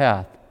wrong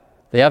path.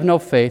 They have no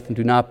faith and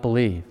do not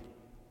believe.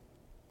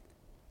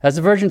 As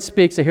the Virgin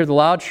speaks, I hear the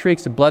loud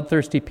shrieks of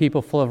bloodthirsty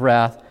people full of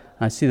wrath,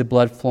 and I see the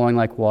blood flowing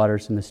like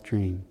waters in the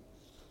stream.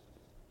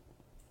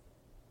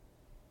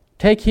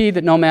 Take heed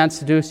that no man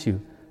seduce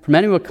you, for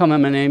many will come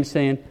in my name,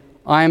 saying,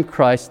 I am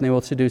Christ, and they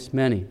will seduce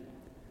many.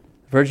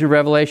 Virgin of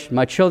Revelation,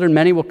 my children,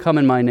 many will come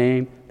in my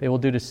name. They will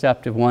do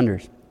deceptive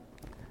wonders.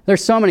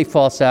 There's so many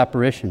false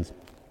apparitions.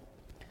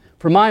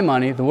 For my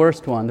money, the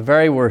worst one, the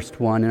very worst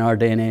one in our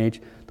day and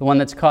age, the one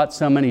that's caught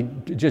so many,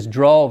 just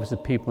droves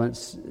of people in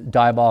its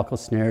diabolical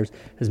snares,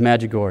 is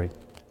Medjugorje.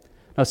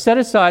 Now set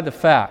aside the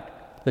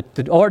fact that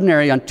the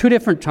ordinary on two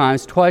different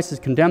times twice has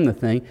condemned the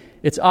thing.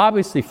 It's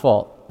obviously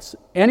false.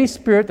 Any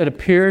spirit that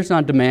appears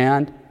on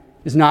demand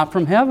is not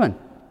from heaven.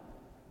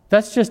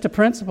 That's just a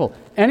principle.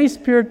 Any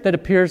spirit that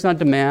appears on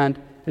demand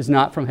is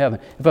not from heaven.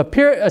 If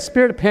a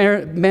spirit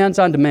demands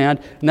on demand,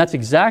 and that's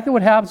exactly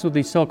what happens with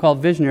these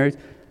so-called visionaries,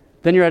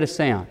 then you're at a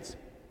seance.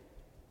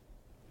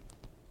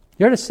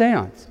 You're at a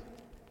seance.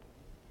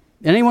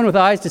 Anyone with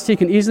eyes to see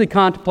can easily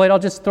contemplate. I'll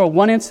just throw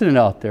one incident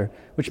out there,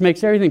 which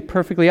makes everything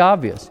perfectly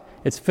obvious.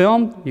 It's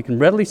filmed. You can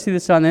readily see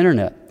this on the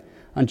internet.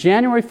 On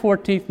January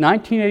 14th,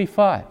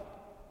 1985,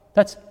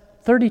 that's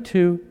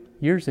 32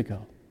 years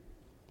ago.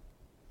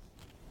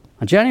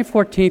 On January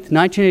 14th,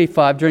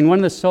 1985, during one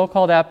of the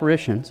so-called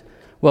apparitions,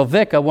 while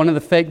Vika, one of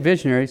the fake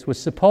visionaries, was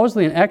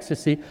supposedly in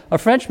ecstasy, a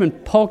Frenchman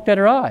poked at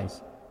her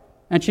eyes,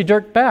 and she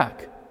jerked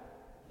back.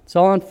 It's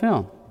all on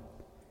film.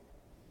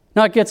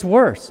 Now it gets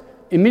worse.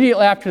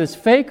 Immediately after this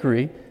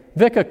fakery,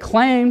 Vika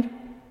claimed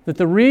that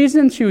the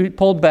reason she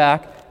pulled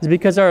back is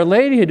because Our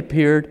Lady had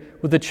appeared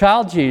with the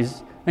child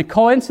Jesus, and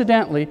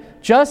coincidentally,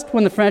 just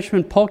when the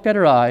Frenchman poked at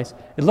her eyes,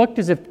 it looked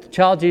as if the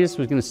child Jesus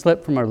was going to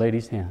slip from Our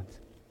Lady's hands.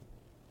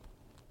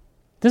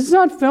 This is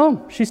on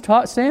film. She's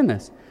saying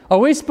this. Are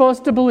we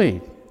supposed to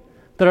believe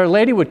that Our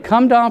Lady would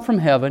come down from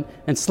heaven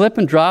and slip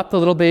and drop the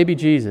little baby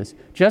Jesus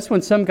just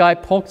when some guy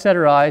pokes at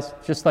her eyes,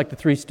 just like the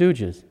Three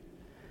Stooges?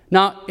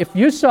 Now, if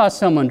you saw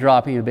someone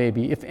dropping a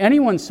baby, if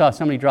anyone saw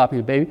somebody dropping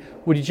a baby,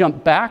 would you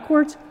jump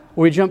backwards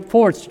or would you jump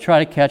forwards to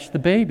try to catch the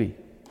baby?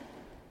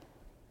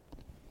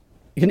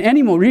 Can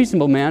any more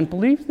reasonable man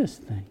believe this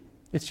thing?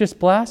 It's just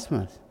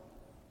blasphemous.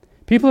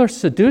 People are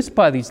seduced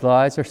by these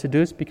lies, are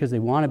seduced because they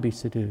want to be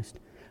seduced.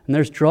 And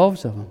there's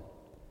droves of them.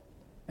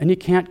 And you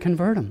can't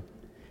convert them.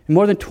 In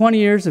more than 20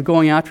 years of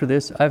going after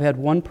this, I've had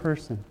one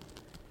person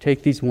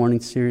take these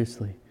warnings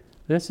seriously.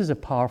 This is a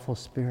powerful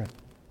spirit.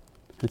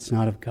 It's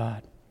not of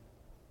God.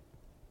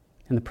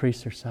 And the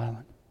priests are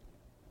silent.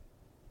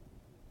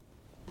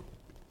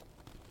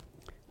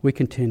 We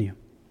continue.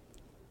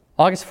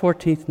 August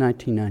 14th,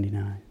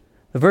 1999.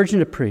 The Virgin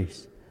to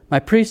priests. My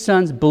priest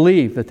sons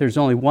believe that there's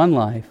only one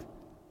life,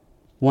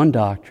 one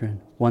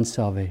doctrine, one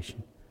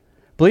salvation.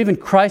 Believe in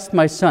Christ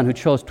my Son, who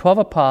chose 12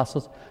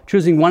 apostles,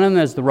 choosing one of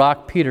them as the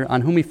rock Peter,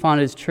 on whom he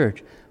founded his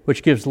church,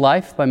 which gives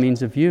life by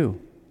means of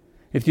you.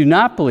 If you do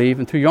not believe,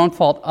 and through your own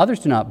fault others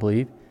do not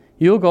believe,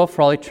 you will go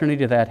for all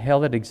eternity to that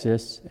hell that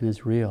exists and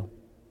is real.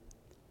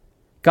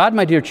 God,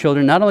 my dear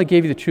children, not only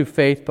gave you the true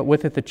faith, but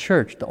with it the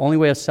church, the only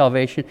way of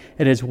salvation.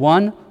 It is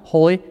one,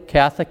 holy,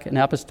 Catholic, and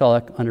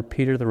apostolic under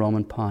Peter the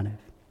Roman Pontiff.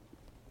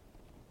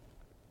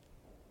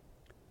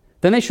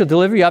 Then they shall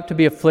deliver you up to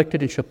be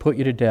afflicted and shall put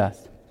you to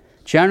death.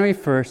 January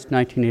 1st,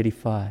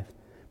 1985.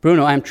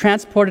 Bruno, I am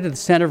transported to the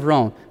center of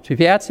Rome, to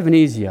Piazza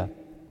Venezia.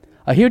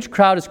 A huge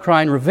crowd is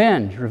crying,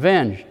 revenge,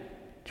 revenge,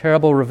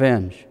 terrible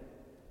revenge.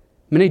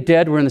 Many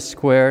dead were in the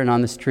square and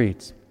on the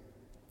streets.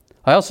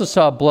 I also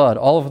saw blood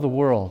all over the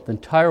world, the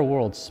entire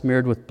world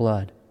smeared with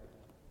blood.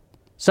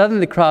 Suddenly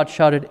the crowd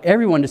shouted,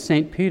 everyone to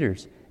St.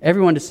 Peter's,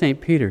 everyone to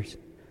St. Peter's.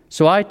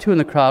 So I too in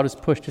the crowd was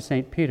pushed to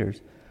St.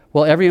 Peter's,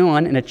 while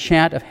everyone in a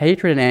chant of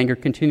hatred and anger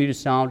continued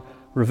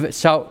to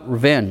shout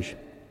revenge.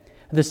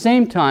 At the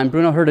same time,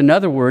 Bruno heard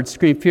another word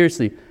scream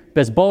fiercely,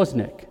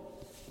 bezboznik,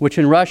 which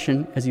in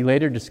Russian, as he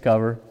later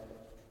discovered,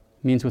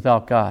 means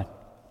without God.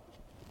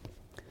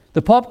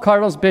 The Pope,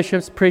 cardinals,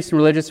 bishops, priests, and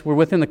religious were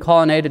within the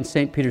colonnade in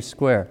St. Peter's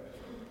Square.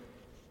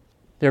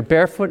 They're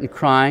barefoot and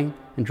crying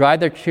and dried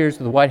their tears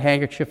with a white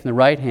handkerchief in their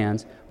right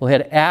hands, while they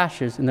had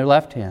ashes in their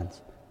left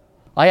hands.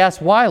 I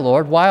asked, why,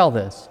 Lord, why all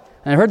this?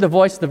 And I heard the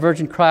voice of the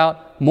Virgin cry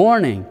out,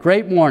 mourning,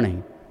 great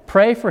mourning,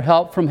 pray for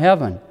help from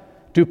heaven.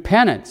 Do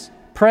penance,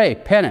 pray,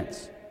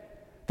 penance.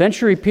 Then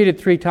she repeated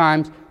 3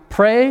 times,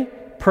 pray,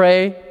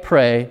 pray,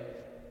 pray,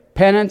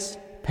 penance,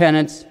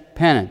 penance,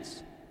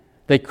 penance.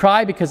 They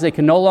cry because they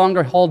can no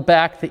longer hold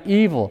back the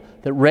evil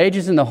that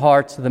rages in the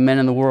hearts of the men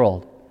in the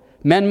world.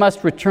 Men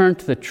must return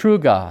to the true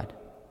God.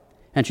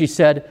 And she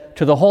said,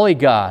 to the holy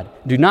God,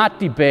 do not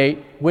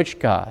debate which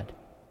God.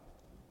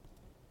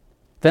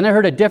 Then I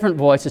heard a different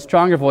voice, a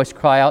stronger voice,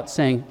 cry out,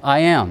 saying, I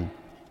am.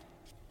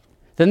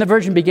 Then the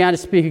Virgin began to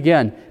speak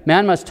again.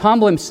 Man must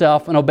humble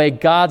himself and obey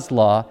God's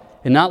law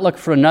and not look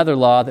for another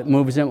law that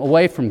moves him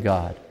away from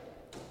God.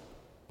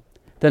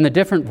 Then the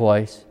different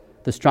voice,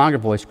 the stronger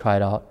voice,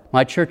 cried out,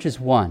 my church is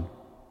one,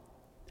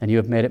 and you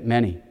have made it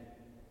many.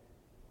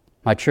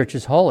 My church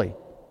is holy,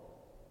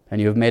 and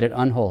you have made it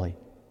unholy.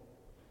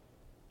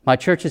 My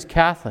church is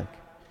Catholic.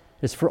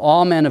 It is for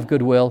all men of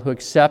goodwill who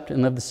accept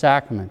and live the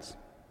sacraments.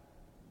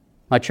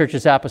 My church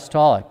is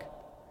apostolic.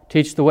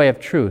 Teach the way of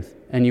truth,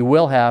 and you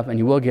will have and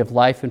you will give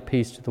life and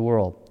peace to the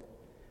world.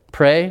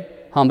 Pray,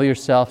 humble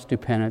yourselves, do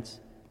penance,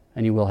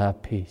 and you will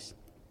have peace.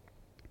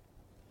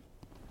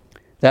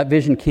 That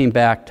vision came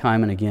back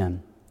time and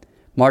again.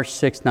 March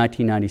 6,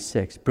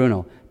 1996.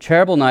 Bruno,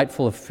 terrible night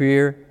full of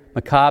fear,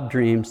 macabre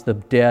dreams, the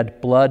dead,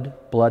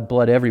 blood, blood,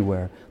 blood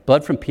everywhere.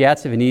 Blood from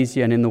Piazza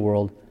Venezia and in the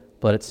world,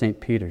 blood at St.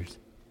 Peter's.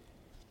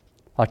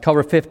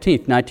 October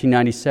 15th,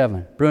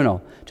 1997.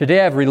 Bruno,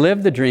 today I've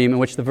relived the dream in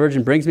which the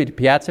Virgin brings me to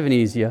Piazza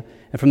Venezia,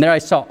 and from there I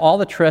saw all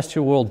the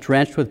terrestrial world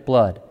drenched with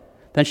blood.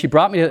 Then she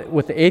brought me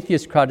with the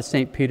atheist crowd to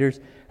St. Peter's,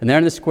 and there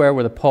in the square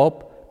were the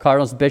Pope,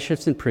 cardinals,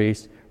 bishops, and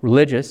priests,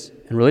 religious,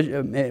 and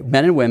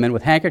men and women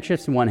with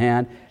handkerchiefs in one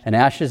hand and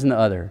ashes in the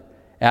other,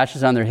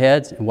 ashes on their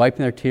heads and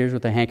wiping their tears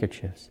with their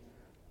handkerchiefs.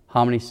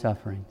 How many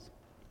sufferings?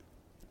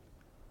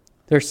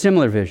 There are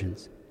similar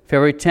visions.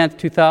 February 10th,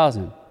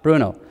 2000.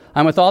 Bruno,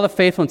 I'm with all the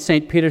faithful in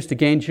St. Peter's to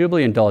gain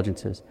Jubilee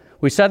indulgences.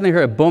 We suddenly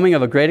hear a booming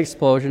of a great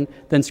explosion,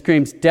 then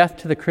screams, death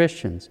to the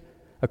Christians.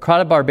 A crowd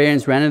of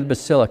barbarians ran into the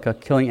basilica,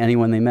 killing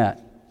anyone they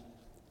met.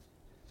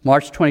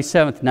 March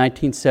 27th,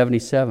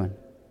 1977.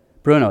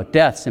 Bruno,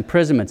 deaths,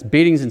 imprisonments,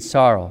 beatings, and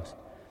sorrows.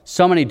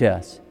 So many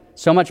deaths,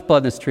 so much blood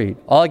in the street,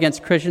 all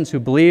against Christians who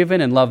believe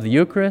in and love the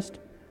Eucharist,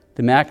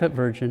 the Immaculate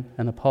Virgin,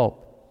 and the Pope.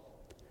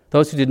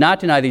 Those who did not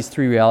deny these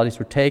 3 realities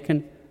were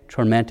taken,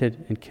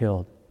 tormented, and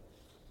killed.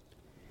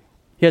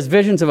 He has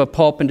visions of a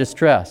pope in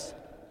distress.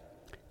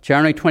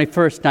 January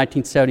 21st,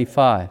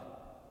 1975.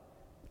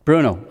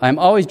 Bruno, I am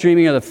always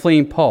dreaming of the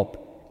fleeing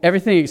Pope.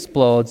 Everything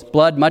explodes,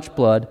 much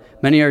blood,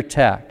 many are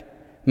attacked.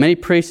 Many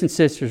priests and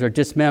sisters are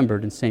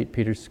dismembered in St.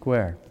 Peter's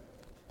Square.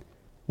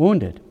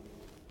 Wounded.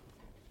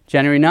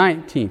 January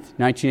 19th,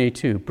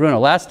 1982. Bruno,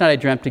 last night I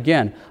dreamt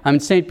again. I'm in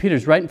St.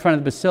 Peter's right in front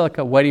of the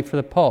Basilica waiting for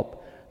the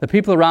Pope. The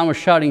people around were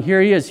shouting,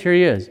 here he is, here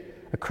he is.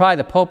 A cry,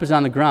 the Pope is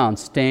on the ground,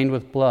 stained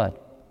with blood.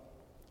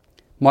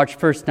 March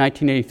 1st,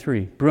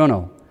 1983.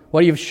 Bruno,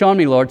 what you've shown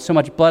me, Lord, so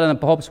much blood on the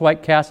Pope's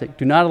white cassock,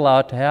 do not allow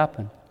it to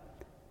happen.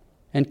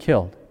 And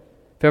killed.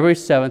 February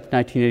 7th,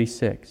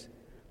 1986.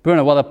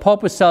 Bruno, while the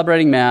Pope was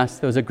celebrating Mass,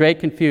 there was a great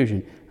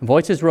confusion, and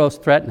voices rose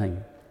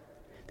threatening.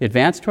 They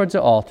advanced towards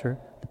the altar.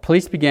 The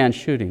police began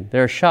shooting.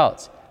 There are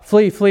shouts,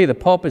 flee, flee, the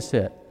Pope is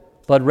hit.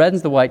 Blood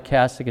reddens the white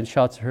cassock, and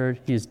shouts are heard,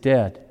 he is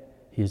dead,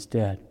 he is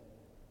dead.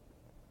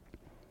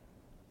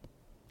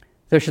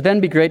 There shall then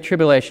be great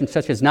tribulation,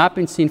 such as has not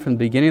been seen from the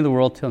beginning of the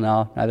world till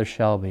now, neither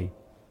shall be.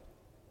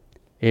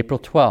 April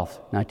 12th,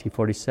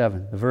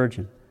 1947, the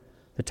Virgin.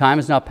 The time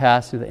is now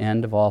passed to the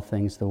end of all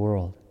things the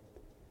world.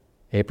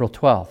 April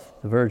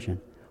 12th, the Virgin.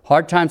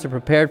 Hard times are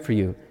prepared for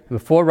you, and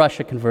before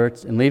Russia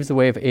converts and leaves the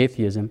way of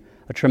atheism,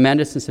 a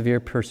tremendous and severe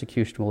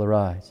persecution will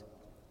arise.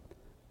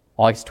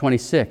 August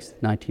 26th,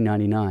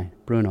 1999,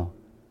 Bruno.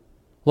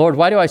 Lord,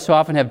 why do I so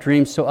often have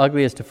dreams so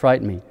ugly as to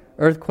frighten me?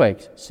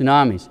 Earthquakes,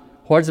 tsunamis,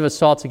 hordes of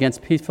assaults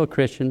against peaceful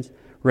Christians,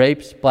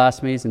 rapes,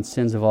 blasphemies, and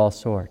sins of all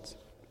sorts.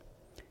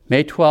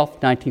 May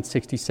 12th,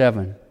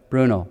 1967,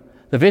 Bruno.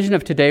 The vision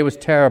of today was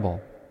terrible.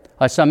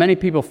 I saw many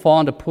people fall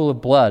into a pool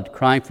of blood,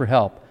 crying for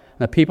help, and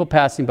the people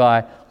passing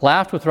by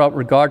laughed without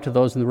regard to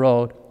those in the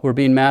road who were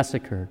being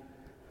massacred.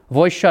 A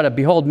voice shouted,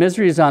 behold,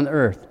 misery is on the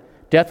earth.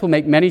 Death will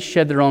make many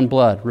shed their own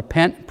blood.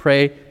 Repent and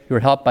pray you are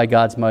helped by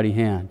God's mighty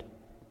hand.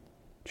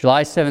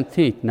 July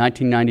 17th,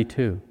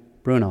 1992,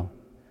 Bruno.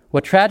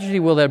 What tragedy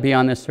will there be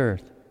on this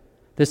earth?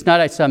 This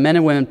night I saw men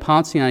and women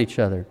pouncing on each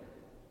other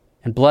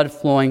and blood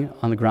flowing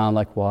on the ground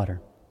like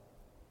water.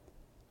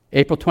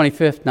 April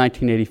 25th,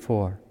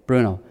 1984,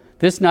 Bruno.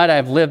 This night I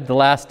have lived the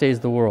last days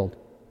of the world.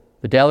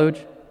 The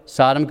deluge,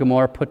 Sodom,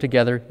 Gomorrah put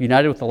together,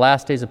 united with the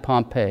last days of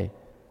Pompeii,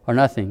 are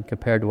nothing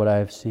compared to what I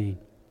have seen.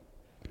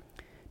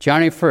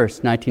 January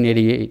 1st,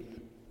 1988,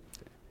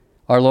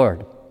 our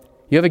Lord.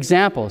 You have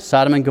examples,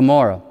 Sodom and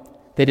Gomorrah.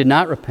 They did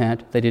not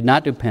repent, they did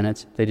not do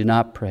penance, they did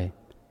not pray.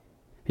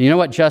 And you know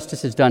what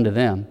justice has done to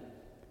them.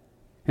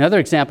 And other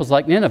examples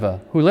like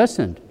Nineveh, who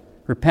listened,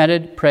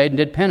 repented, prayed, and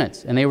did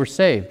penance, and they were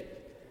saved.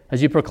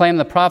 As you proclaim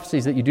the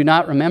prophecies that you do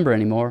not remember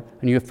anymore,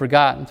 and you have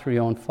forgotten through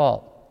your own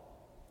fault.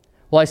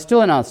 Well, I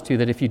still announce to you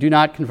that if you do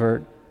not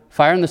convert,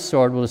 fire and the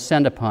sword will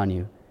descend upon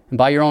you, and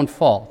by your own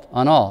fault,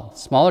 on all,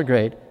 small or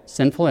great,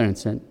 sinful or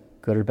innocent,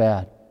 good or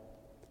bad.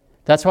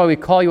 That's why we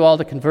call you all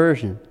to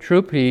conversion,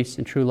 true peace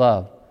and true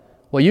love.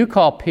 What you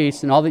call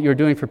peace and all that you're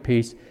doing for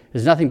peace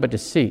is nothing but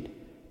deceit,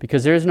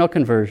 because there is no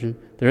conversion,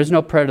 there is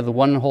no prayer to the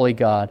one and holy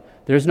God,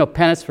 there is no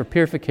penance for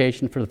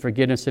purification for the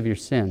forgiveness of your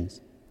sins.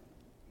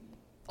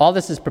 All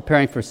this is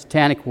preparing for a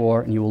satanic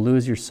war, and you will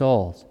lose your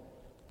souls.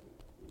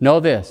 Know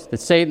this,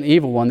 that Satan, the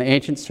evil one, the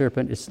ancient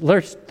serpent, is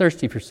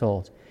thirsty for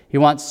souls. He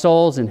wants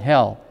souls in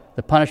hell,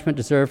 the punishment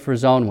deserved for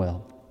his own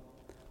will.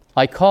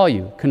 I call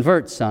you,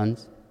 convert,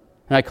 sons,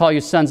 and I call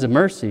you sons of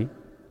mercy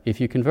if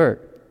you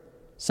convert.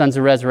 Sons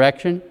of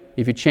resurrection,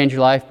 if you change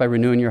your life by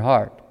renewing your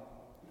heart.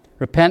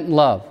 Repent and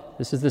love.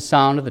 This is the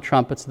sound of the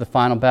trumpets of the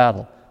final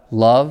battle.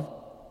 Love,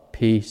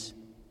 peace,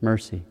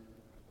 mercy.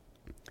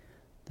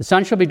 The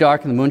sun shall be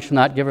dark, and the moon shall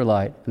not give her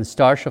light, and the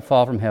stars shall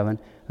fall from heaven,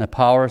 and the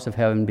powers of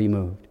heaven be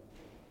moved.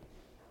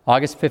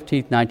 August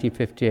 15th,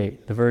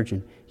 1958, the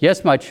Virgin.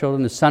 Yes, my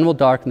children, the sun will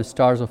darken, the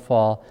stars will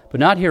fall, but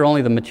not here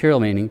only the material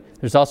meaning.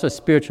 There's also a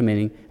spiritual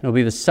meaning, and it will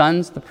be the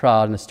suns, the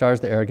proud, and the stars,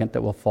 the arrogant,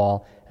 that will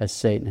fall, as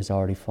Satan has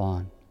already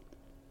fallen.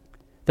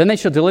 Then they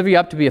shall deliver you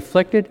up to be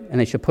afflicted, and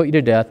they shall put you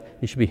to death,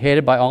 and you shall be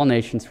hated by all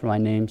nations for my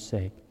name's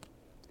sake.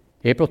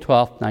 April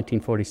 12th,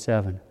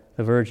 1947,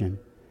 the Virgin.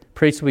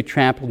 Priests will be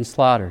trampled and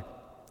slaughtered.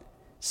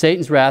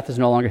 Satan's wrath is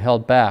no longer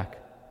held back.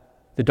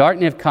 The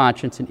darkening of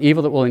conscience and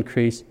evil that will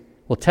increase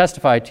will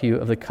testify to you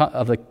of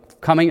the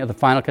coming of the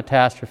final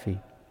catastrophe.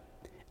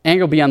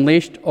 Anger will be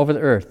unleashed over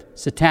the earth.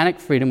 Satanic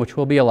freedom, which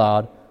will be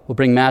allowed, will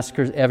bring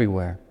massacres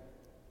everywhere.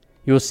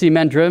 You will see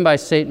men driven by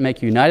Satan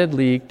make a united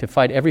league to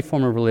fight every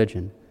form of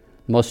religion.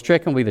 The most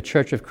stricken will be the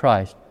Church of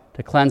Christ,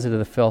 to cleanse it of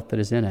the filth that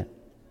is in it.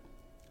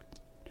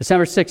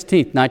 December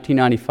 16th,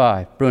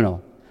 1995,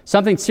 Bruno.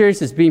 Something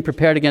serious is being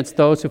prepared against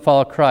those who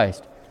follow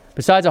Christ.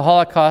 Besides a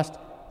Holocaust,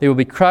 they will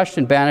be crushed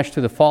and banished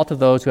through the fault of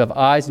those who have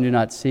eyes and do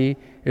not see,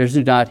 ears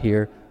and do not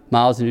hear,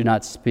 mouths and do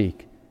not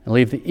speak, and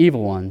leave the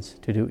evil ones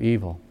to do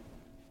evil.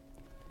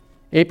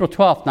 April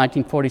 12th,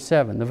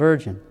 1947, the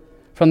Virgin.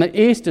 From the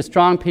east, a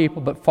strong people,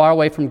 but far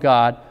away from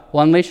God, will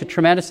unleash a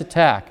tremendous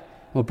attack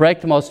and will break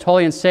the most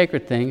holy and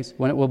sacred things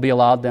when it will be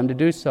allowed them to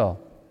do so.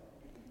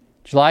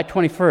 July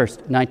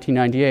 21st,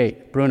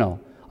 1998, Bruno.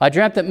 I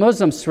dreamt that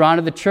Muslims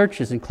surrounded the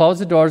churches and closed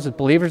the doors with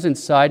believers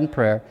inside in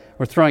prayer,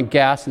 were throwing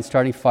gas and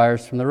starting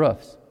fires from the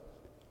roofs.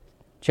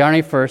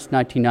 January 1st,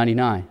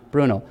 1999,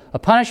 Bruno. A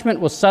punishment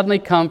will suddenly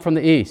come from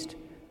the east.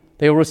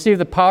 They will receive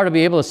the power to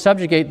be able to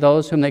subjugate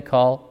those whom they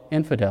call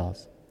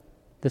infidels.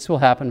 This will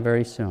happen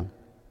very soon.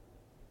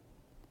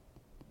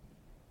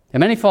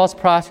 And many false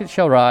prophets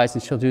shall rise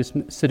and shall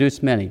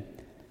seduce many.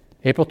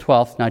 April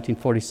 12th,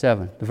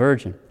 1947, the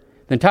Virgin.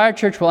 The entire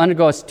church will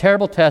undergo a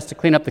terrible test to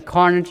clean up the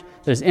carnage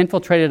that is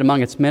infiltrated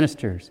among its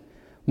ministers.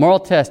 Moral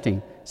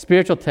testing,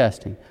 spiritual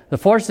testing. The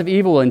forces of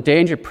evil will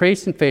endanger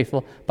priests and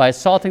faithful by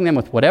assaulting them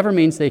with whatever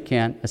means they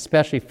can,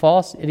 especially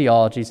false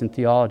ideologies and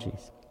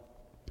theologies.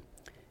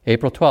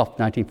 April 12th,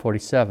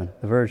 1947,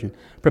 the Virgin.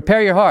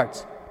 Prepare your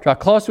hearts. Draw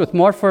closer with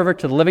more fervor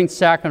to the living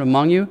sacrament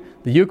among you,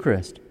 the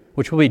Eucharist,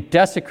 which will be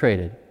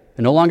desecrated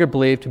and no longer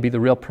believed to be the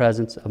real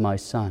presence of my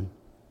Son.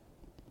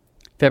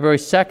 February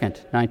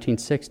 2nd,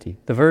 1960,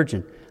 the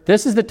Virgin.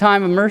 This is the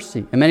time of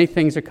mercy, and many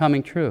things are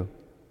coming true.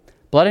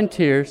 Blood and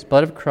tears,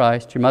 blood of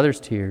Christ, your mother's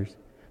tears.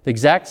 The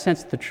exact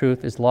sense of the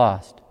truth is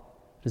lost.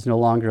 It is no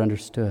longer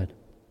understood.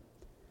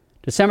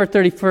 December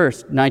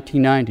 31st,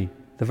 1990,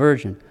 the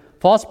Virgin.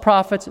 False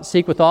prophets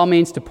seek with all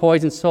means to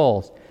poison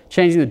souls,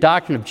 changing the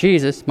doctrine of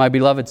Jesus, my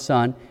beloved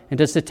Son,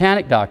 into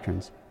satanic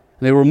doctrines.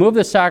 And they will remove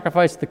the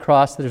sacrifice of the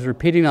cross that is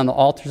repeating on the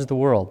altars of the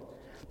world.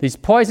 These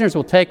poisoners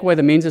will take away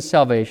the means of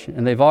salvation,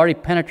 and they've already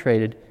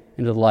penetrated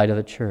into the light of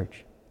the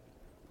church.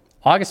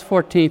 August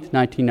 14th,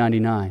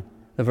 1999,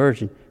 the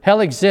Virgin.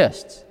 Hell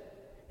exists.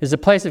 It is a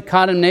place of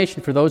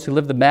condemnation for those who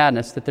live the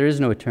madness that there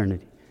is no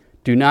eternity.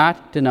 Do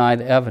not deny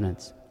the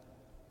evidence.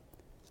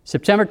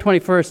 September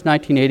 21st,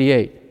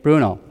 1988,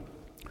 Bruno.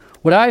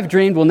 What I have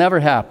dreamed will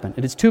never happen.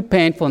 It is too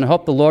painful, and I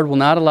hope the Lord will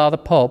not allow the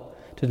Pope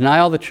to deny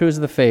all the truths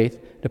of the faith,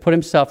 to put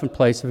himself in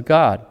place of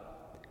God.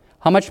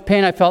 How much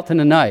pain I felt in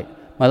the night.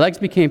 My legs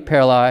became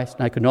paralyzed,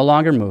 and I could no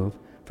longer move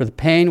for the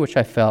pain which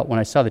I felt when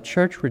I saw the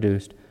church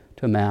reduced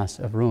to a mass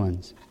of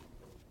ruins.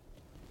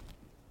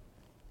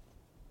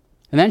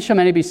 And then shall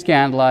many be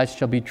scandalized,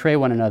 shall betray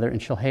one another, and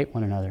shall hate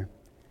one another.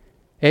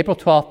 April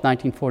 12th,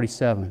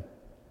 1947,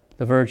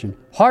 the Virgin.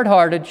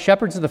 Hard-hearted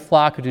shepherds of the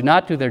flock who do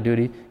not do their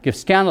duty give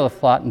scandal to the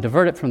flock and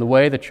divert it from the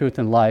way, the truth,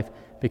 and life,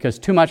 because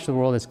too much of the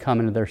world has come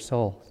into their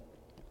souls.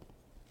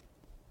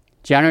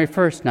 January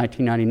 1st,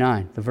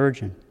 1999, the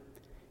Virgin.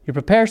 You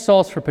prepare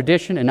souls for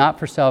perdition and not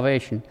for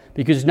salvation,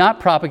 because you do not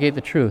propagate the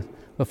truth,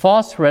 but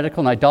false, heretical,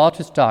 and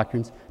idolatrous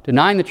doctrines,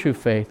 denying the true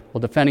faith while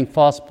defending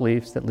false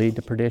beliefs that lead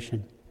to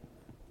perdition.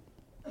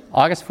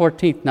 August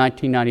 14th,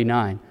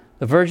 1999,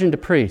 the Virgin to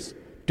priests.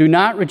 Do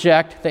not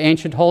reject the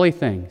ancient holy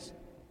things,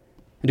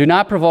 and do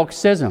not provoke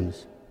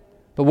schisms,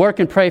 but work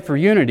and pray for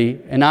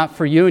unity and not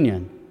for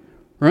union.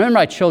 Remember,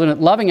 my children,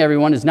 that loving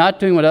everyone is not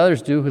doing what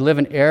others do who live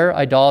in error,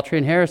 idolatry,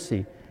 and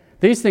heresy.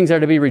 These things are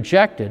to be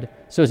rejected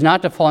so as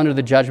not to fall under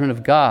the judgment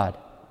of God.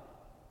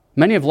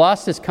 Many have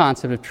lost this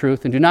concept of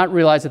truth and do not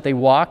realize that they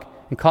walk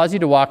and cause you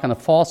to walk on the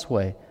false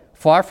way,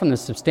 far from the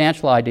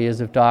substantial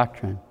ideas of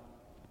doctrine.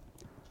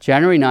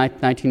 January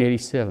 9th,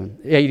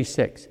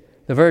 1986,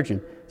 the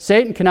Virgin.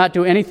 Satan cannot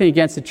do anything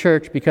against the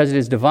church because it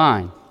is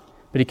divine,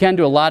 but he can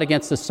do a lot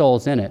against the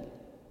souls in it.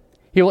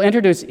 He will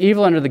introduce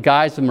evil under the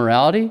guise of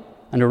morality,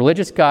 under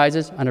religious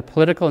guises, under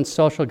political and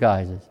social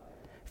guises.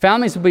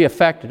 Families will be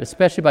affected,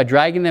 especially by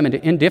dragging them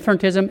into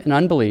indifferentism and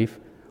unbelief,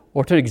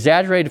 or to an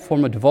exaggerated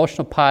form of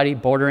devotional piety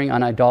bordering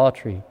on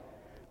idolatry.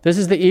 This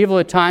is the evil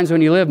at times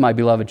when you live, my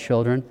beloved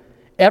children.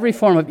 Every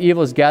form of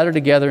evil is gathered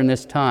together in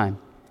this time.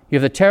 You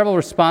have the terrible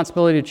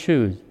responsibility to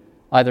choose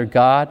either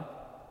God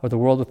or the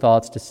world with all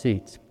its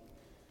deceits.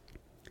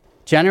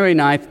 January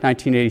 9th,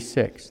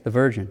 1986, the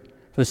Virgin.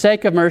 For the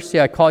sake of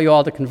mercy, I call you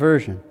all to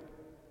conversion.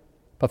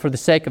 But for the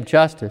sake of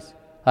justice,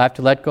 I have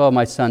to let go of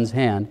my Son's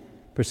hand,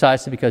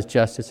 precisely because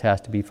justice has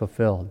to be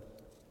fulfilled.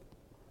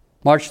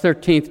 March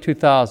 13th,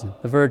 2000,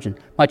 the Virgin.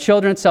 My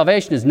children,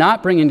 salvation is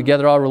not bringing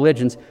together all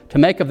religions to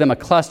make of them a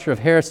cluster of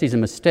heresies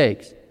and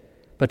mistakes,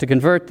 but to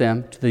convert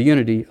them to the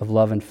unity of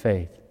love and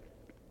faith.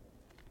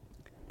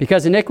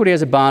 Because iniquity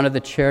has abounded, the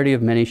charity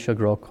of many shall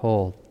grow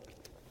cold.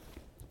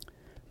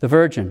 The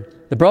Virgin.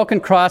 The broken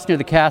cross near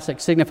the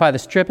cassock signify the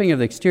stripping of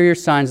the exterior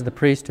signs of the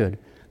priesthood.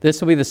 This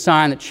will be the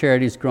sign that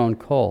charity has grown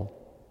cold.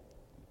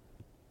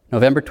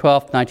 November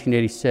 12th,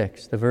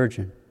 1986, the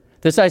Virgin.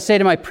 This I say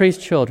to my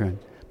priest children.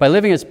 By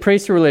living as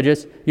priests or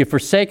religious, you've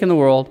forsaken the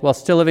world while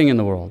still living in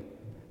the world.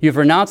 You've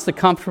renounced the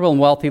comfortable and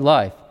wealthy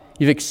life.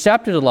 You've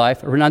accepted a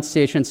life of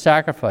renunciation and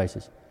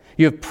sacrifices.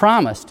 You have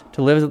promised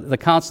to live the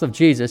counsel of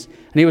Jesus,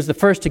 and he was the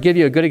first to give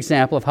you a good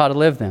example of how to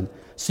live them.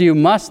 So you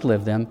must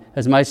live them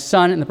as my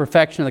Son in the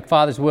perfection of the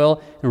Father's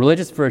will and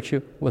religious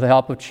virtue with the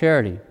help of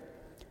charity.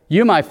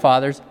 You, my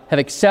fathers, have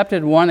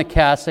accepted and worn the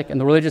cassock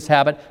and the religious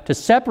habit to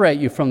separate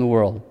you from the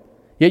world.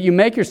 Yet you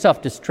make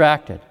yourself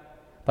distracted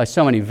by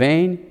so many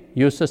vain,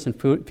 useless, and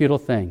futile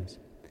things,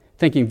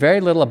 thinking very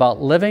little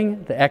about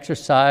living the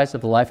exercise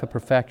of the life of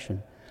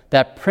perfection,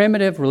 that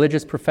primitive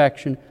religious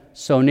perfection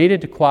so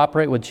needed to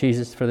cooperate with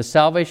Jesus for the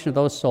salvation of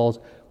those souls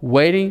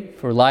waiting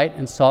for light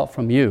and salt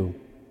from you,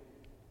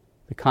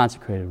 the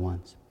consecrated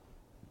ones.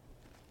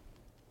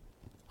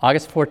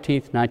 August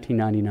 14th,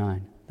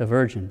 1999, the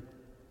Virgin.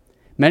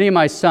 Many of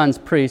my sons,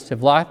 priests,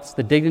 have lost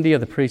the dignity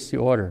of the priestly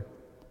order,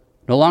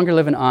 no longer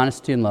live in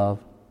honesty and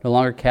love, no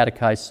longer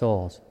catechize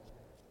souls.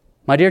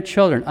 My dear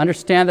children,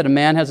 understand that a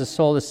man has a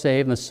soul to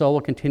save, and the soul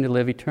will continue to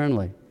live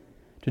eternally.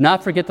 Do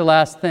not forget the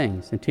last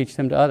things and teach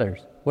them to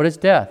others. What is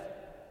death?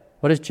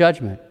 What is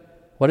judgment?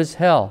 What is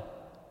hell?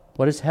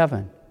 What is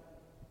heaven?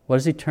 What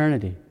is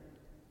eternity?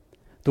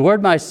 The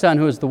Word, my son,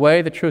 who is the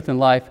way, the truth, and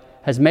life,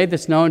 has made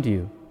this known to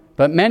you.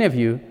 But many of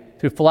you,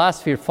 through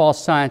philosophy or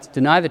false science,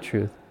 deny the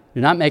truth.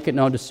 Do not make it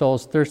known to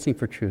souls thirsting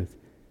for truth.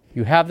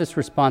 You have this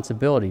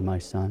responsibility, my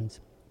sons.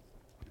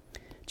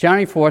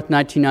 January 4th,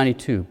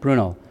 1992,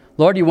 Bruno.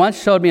 Lord, you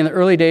once showed me in the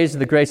early days of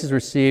the graces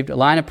received a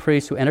line of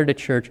priests who entered a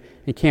church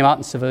and came out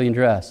in civilian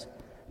dress.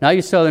 Now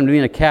you show them to be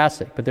in a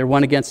cassock, but they're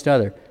one against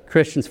other,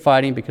 Christians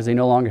fighting because they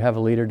no longer have a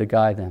leader to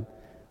guide them.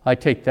 I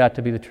take that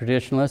to be the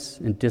traditionalists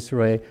in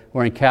disarray,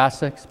 wearing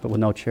cassocks, but with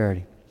no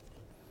charity.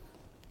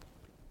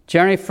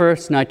 January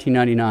 1st,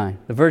 1999,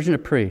 the Virgin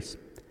of Priests.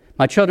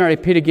 My children, I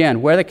repeat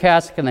again, wear the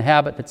cassock and the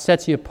habit that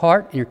sets you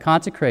apart in your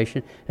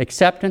consecration,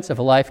 acceptance of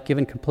a life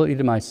given completely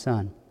to my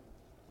Son.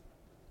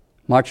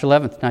 March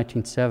 11th,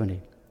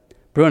 1970.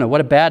 Bruno,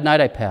 what a bad night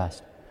I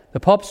passed. The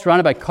Pope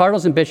surrounded by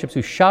cardinals and bishops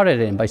who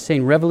shouted at him by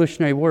saying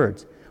revolutionary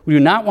words. We do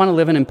not want to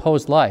live an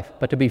imposed life,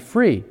 but to be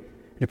free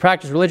and to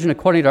practice religion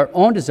according to our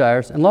own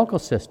desires and local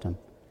system.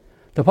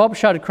 The Pope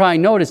shouted,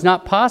 crying, no, it is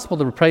not possible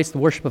to replace the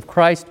worship of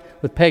Christ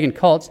with pagan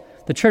cults.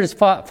 The Church has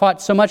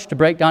fought so much to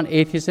break down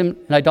atheism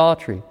and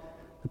idolatry.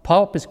 The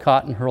Pope is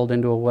caught and hurled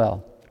into a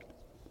well.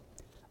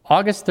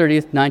 August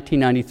 30th,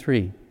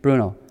 1993.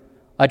 Bruno.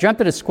 I dreamt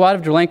that a squad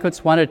of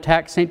delinquents wanted to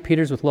attack St.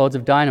 Peter's with loads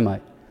of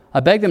dynamite.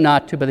 I begged them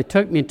not to, but they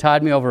took me and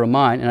tied me over a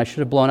mine, and I should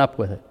have blown up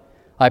with it.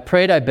 I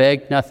prayed, I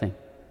begged, nothing.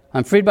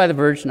 I'm freed by the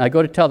Virgin. I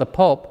go to the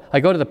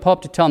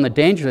Pope to tell him the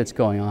danger that's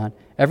going on.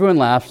 Everyone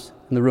laughs.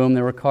 In the room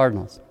there were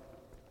cardinals.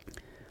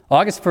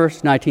 August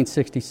 1st,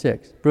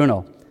 1966.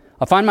 Bruno.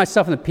 I find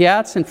myself in the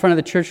piazza in front of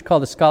the church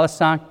called the Scala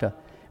Sancta.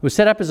 It was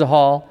set up as a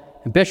hall,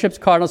 and bishops,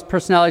 cardinals,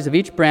 personalities of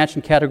each branch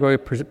and category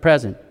were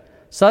present.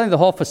 Suddenly, the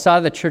whole facade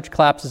of the church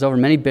collapses over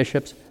many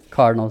bishops,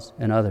 cardinals,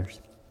 and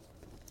others.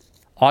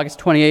 August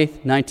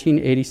 28th,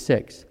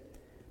 1986.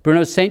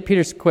 Bruno, St.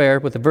 Peter's Square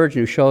with the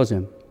Virgin who shows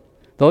him.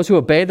 Those who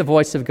obey the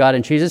voice of God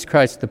and Jesus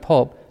Christ, the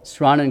Pope,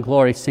 surrounded in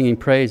glory, singing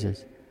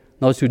praises.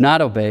 Those who did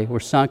not obey were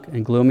sunk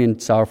in gloomy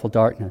and sorrowful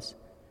darkness.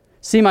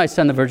 See, my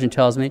son, the Virgin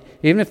tells me,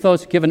 even if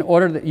those who give an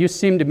order that you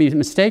seem to be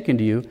mistaken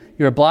to you,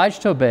 you're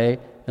obliged to obey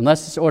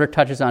unless this order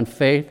touches on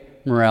faith,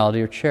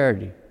 morality, or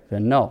charity.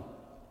 Then no.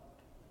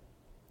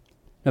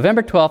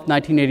 November 12th,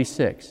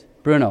 1986.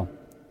 Bruno.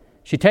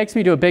 She takes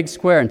me to a big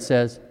square and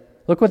says,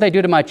 look what they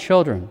do to my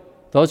children,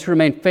 those who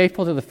remain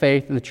faithful to the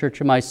faith and the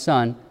church of my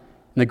Son,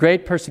 and the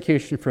great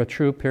persecution for a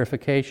true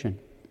purification.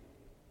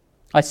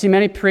 I see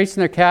many priests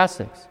in their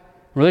cassocks,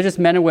 religious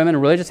men and women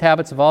in religious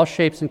habits of all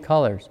shapes and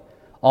colors,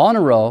 all in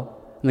a row,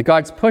 and the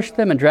guards push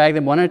them and drag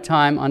them one at a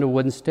time onto a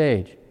wooden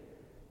stage.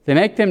 They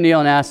make them kneel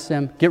and ask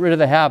them, get rid of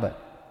the habit.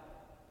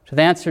 To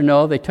the answer,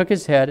 no, they took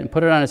his head and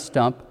put it on a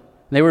stump, and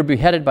they were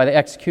beheaded by the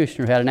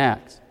executioner who had an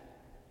axe.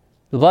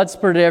 The blood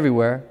spurted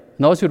everywhere,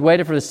 and those who had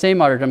waited for the same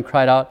martyrdom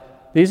cried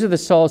out, these are the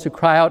souls who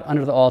cry out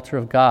under the altar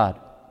of God.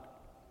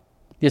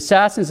 The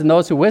assassins and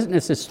those who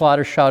witnessed this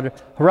slaughter shouted,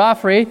 hurrah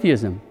for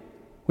atheism!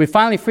 We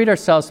finally freed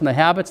ourselves from the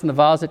habits and the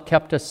vows that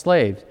kept us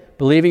slaves,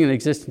 believing in the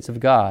existence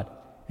of God.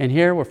 And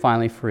here we're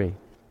finally free.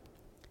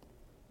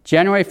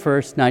 January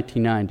 1st,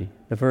 1990,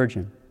 the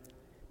Virgin.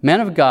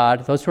 Men of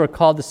God, those who are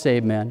called to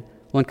save men,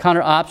 will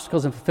encounter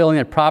obstacles in fulfilling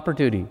their proper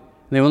duty. And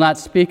they will not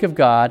speak of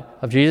God,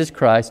 of Jesus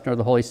Christ, nor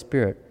the Holy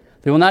Spirit.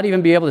 They will not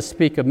even be able to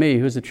speak of me,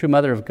 who is the true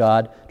mother of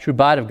God, true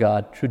bride of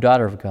God, true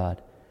daughter of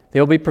God. They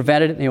will be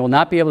prevented, and they will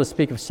not be able to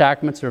speak of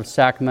sacraments or of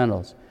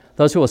sacramentals.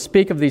 Those who will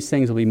speak of these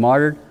things will be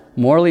martyred,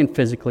 morally and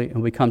physically, and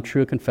will become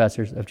true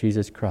confessors of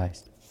Jesus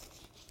Christ.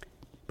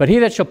 But he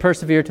that shall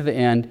persevere to the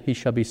end, he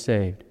shall be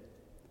saved.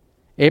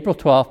 April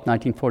 12th,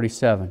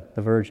 1947,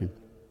 the Virgin.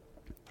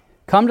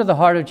 Come to the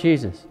heart of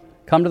Jesus.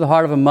 Come to the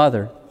heart of a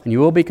mother, and you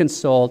will be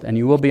consoled, and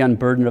you will be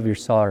unburdened of your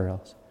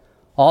sorrows.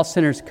 All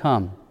sinners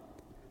come.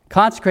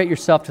 Consecrate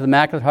yourself to the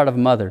Immaculate Heart of a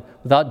mother,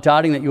 without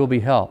doubting that you will be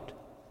helped.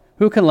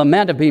 Who can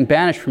lament of being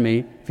banished from me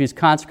if he has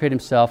consecrated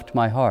himself to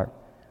my heart?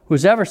 Who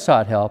has ever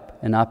sought help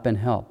and not been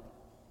helped?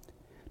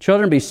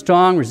 Children, be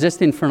strong, resist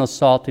the infernal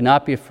assault, do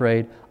not be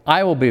afraid.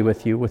 I will be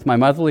with you with my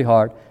motherly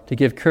heart to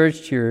give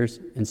courage to yours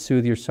and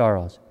soothe your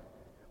sorrows.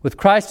 With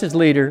Christ as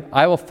leader,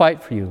 I will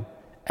fight for you.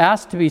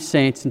 Ask to be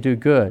saints and do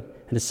good,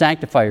 and to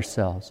sanctify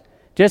yourselves.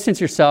 Distance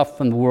yourself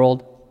from the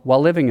world while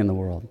living in the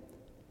world.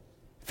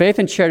 Faith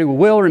and charity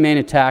will remain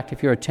intact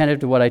if you're attentive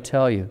to what I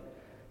tell you.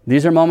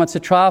 These are moments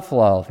of trial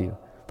for all of you.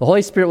 The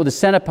Holy Spirit will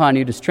descend upon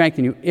you to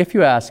strengthen you if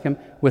you ask Him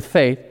with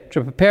faith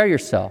to prepare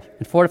yourself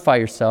and fortify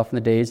yourself in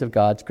the days of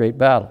God's great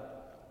battle.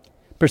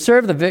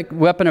 Preserve the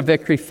weapon of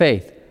victory,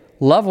 faith.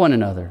 Love one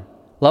another.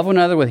 Love one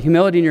another with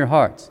humility in your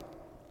hearts.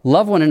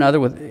 Love one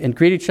another and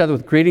greet each other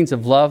with greetings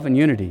of love and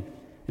unity.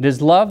 It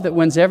is love that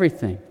wins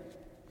everything.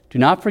 Do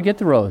not forget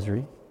the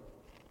rosary.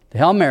 The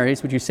Hail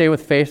Marys, which you say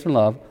with faith and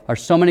love, are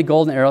so many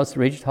golden arrows to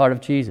reach the heart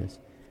of Jesus.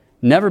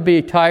 Never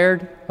be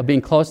tired of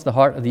being close to the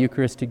heart of the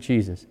Eucharistic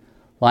Jesus.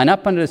 Line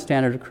up under the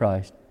standard of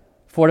Christ.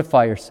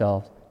 Fortify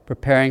yourselves,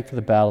 preparing for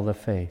the battle of the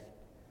faith.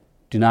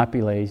 Do not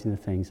be lazy in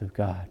the things of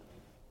God.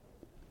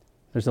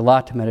 There's a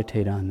lot to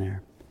meditate on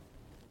there.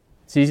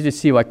 It's easy to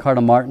see why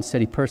Cardinal Martin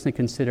said he personally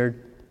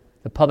considered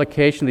the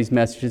publication of these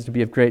messages to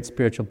be of great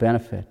spiritual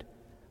benefit,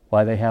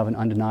 why they have an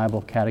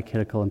undeniable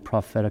catechetical and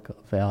prophetical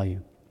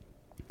value.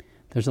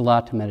 There's a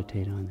lot to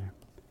meditate on there.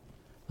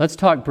 Let's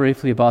talk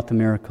briefly about the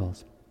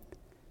miracles.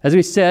 As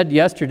we said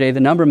yesterday,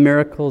 the number of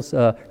miracles,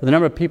 the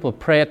number of people who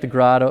pray at the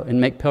grotto and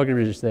make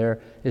pilgrimages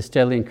there is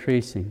steadily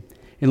increasing.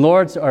 In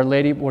Lourdes, Our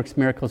Lady works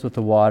miracles with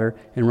the water,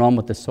 in Rome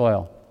with the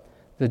soil.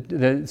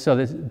 So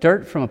the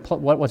dirt from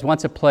what was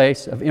once a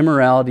place of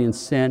immorality and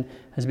sin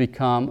has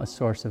become a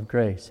source of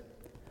grace.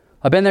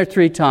 I've been there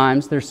 3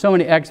 times. There's so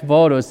many ex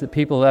votos that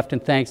people left in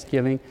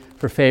thanksgiving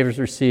for favors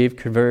received,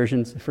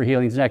 conversions, for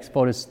healings, and ex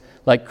votos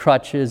like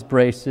crutches,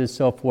 braces,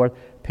 so forth,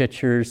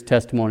 pictures,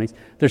 testimonies.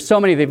 There's so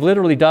many, they've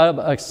literally dug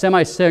a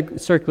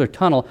semicircular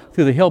tunnel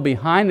through the hill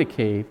behind the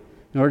cave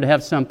in order to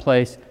have some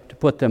place to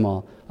put them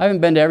all. I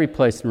haven't been to every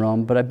place in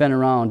Rome, but I've been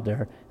around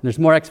there. And there's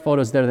more ex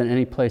votos there than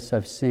any place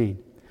I've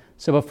seen.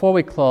 So before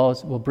we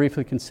close, we'll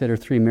briefly consider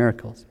 3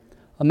 miracles.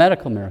 A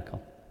medical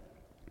miracle.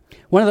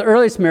 One of the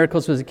earliest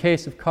miracles was a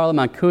case of Carlo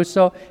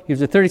Mancuso. He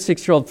was a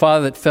 36-year-old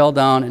father that fell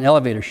down an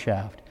elevator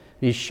shaft.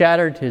 He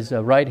shattered his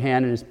right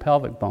hand and his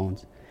pelvic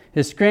bones.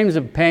 His screams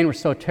of pain were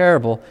so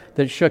terrible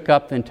that it shook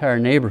up the entire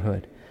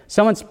neighborhood.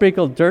 Someone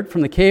sprinkled dirt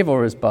from the cave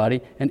over his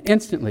body, and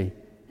instantly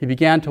he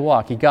began to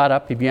walk. He got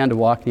up, he began to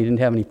walk, and he didn't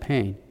have any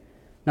pain.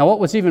 Now, what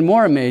was even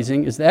more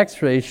amazing is the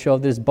x-rays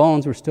showed that his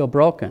bones were still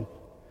broken.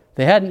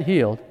 They hadn't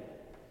healed.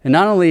 And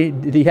not only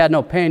did he have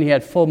no pain, he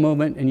had full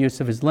movement and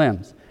use of his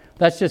limbs.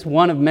 That's just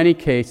one of many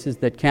cases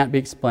that can't be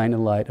explained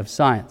in light of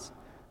science.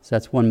 So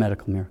that's one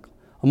medical miracle.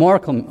 A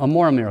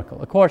moral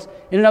miracle. Of course,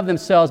 in and of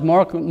themselves,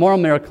 moral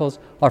miracles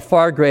are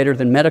far greater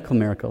than medical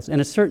miracles. In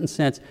a certain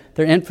sense,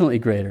 they're infinitely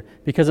greater.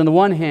 Because on the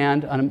one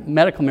hand, on a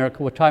medical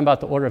miracle, we're talking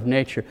about the order of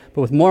nature.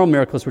 But with moral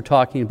miracles, we're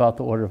talking about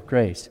the order of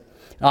grace.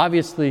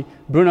 Obviously,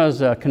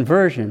 Bruno's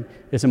conversion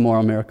is a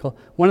moral miracle.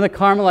 One of the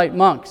Carmelite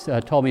monks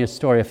told me a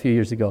story a few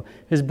years ago.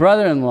 His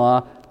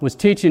brother-in-law was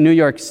teaching in New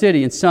York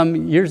City, and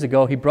some years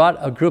ago, he brought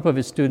a group of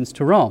his students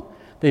to Rome.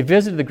 They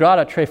visited the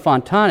Grotto Tre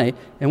Fontane,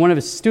 and one of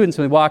his students,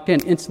 when he walked in,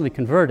 instantly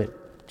converted,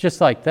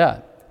 just like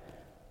that.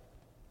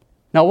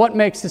 Now, what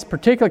makes this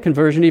particular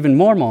conversion even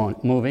more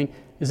moving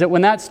is that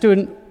when that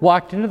student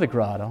walked into the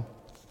grotto,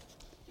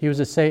 he was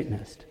a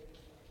Satanist.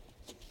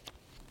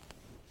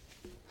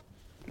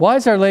 Why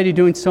is Our Lady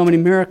doing so many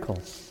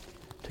miracles?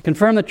 To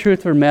confirm the truth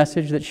of her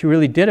message that she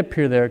really did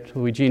appear there to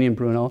Luigini and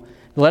Bruno,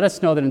 to let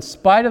us know that in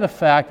spite of the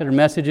fact that her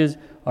messages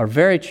are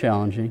very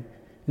challenging,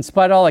 in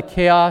spite of all the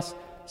chaos,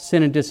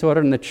 sin, and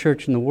disorder in the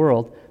church and the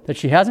world, that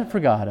she hasn't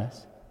forgot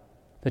us,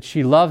 that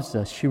she loves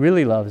us, she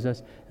really loves us,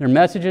 and her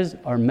messages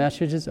are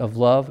messages of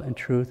love and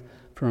truth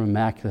from her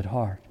Immaculate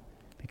Heart,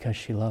 because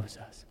she loves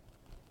us.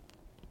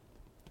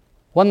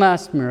 One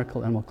last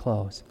miracle and we'll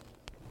close.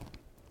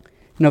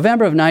 In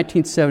November of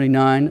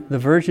 1979, the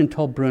Virgin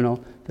told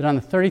Bruno that on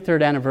the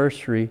 33rd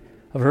anniversary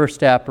of her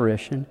first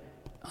apparition,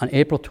 on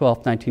April 12,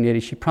 1980,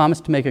 she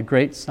promised to make a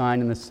great sign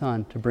in the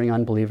sun to bring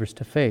unbelievers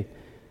to faith.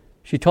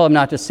 She told him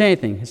not to say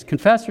anything. His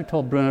confessor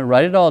told Bruno to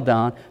write it all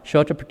down,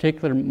 show it to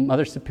particular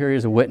Mother Superior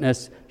as a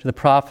witness to the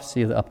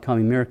prophecy of the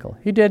upcoming miracle.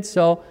 He did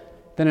so.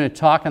 Then in a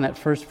talk on that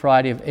first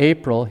Friday of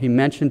April, he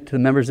mentioned to the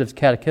members of his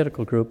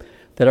catechetical group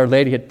that Our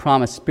Lady had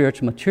promised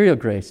spiritual material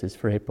graces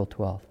for April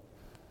 12th.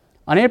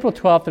 On April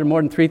 12th, there were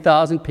more than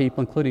 3,000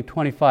 people, including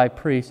 25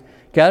 priests,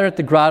 gathered at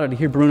the grotto to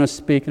hear Bruno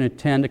speak and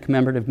attend a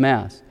commemorative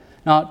Mass.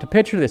 Now, to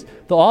picture this,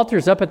 the altar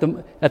is up at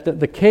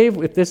the cave.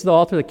 If this is the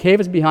altar, the cave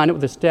is behind it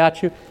with a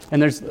statue,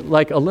 and there's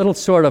like a little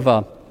sort of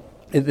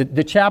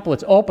the chapel,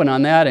 it's open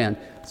on that end.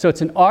 So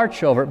it's an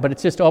arch over it, but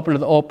it's just open to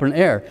the open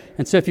air.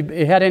 And so if you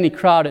had any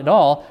crowd at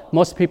all,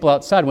 most people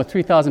outside, with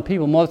 3,000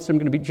 people, most of them are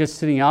going to be just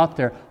sitting out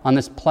there on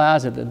this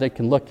plaza that they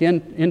can look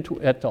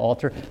into at the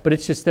altar, but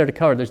it's just there to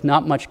cover. There's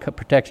not much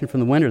protection from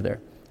the winter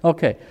there.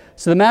 Okay,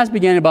 so the Mass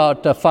began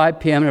about 5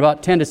 p.m. and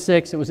about 10 to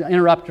 6. It was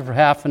interrupted for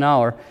half an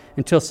hour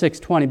until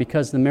 6:20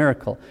 because of the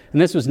miracle.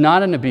 And this was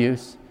not an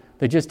abuse.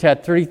 They just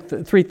had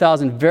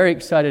 3,000 very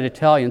excited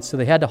Italians, so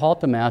they had to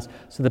halt the Mass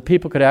so the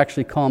people could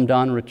actually calm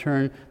down and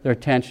return their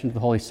attention to the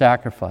Holy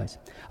Sacrifice.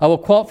 I will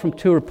quote from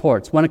 2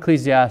 reports, one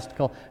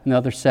ecclesiastical and the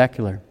other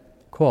secular.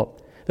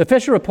 Quote, "The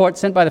official report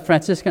sent by the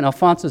Franciscan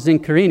Alfonso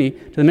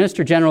Zincarini to the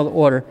Minister General of the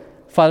Order,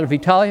 Father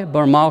Vitale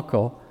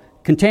Barmalco,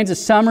 contains a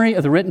summary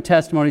of the written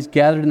testimonies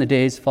gathered in the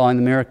days following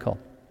the miracle.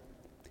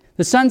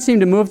 The sun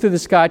seemed to move through the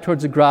sky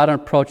towards the grotto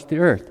and approach the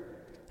earth.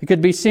 It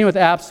could be seen with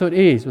absolute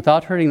ease,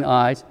 without hurting the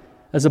eyes,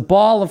 as a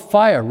ball of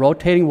fire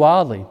rotating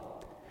wildly.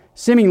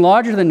 Seeming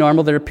larger than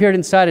normal, there appeared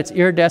inside its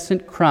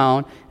iridescent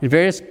crown in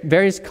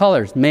various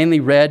colors, mainly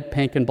red,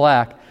 pink, and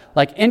black,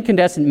 like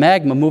incandescent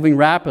magma moving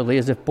rapidly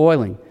as if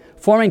boiling,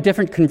 forming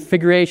different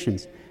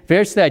configurations,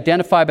 variously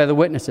identified by the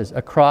witnesses,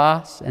 a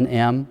cross, an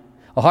M,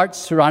 a heart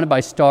surrounded by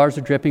stars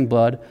of dripping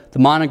blood, the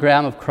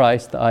monogram of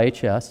Christ, the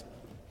IHS,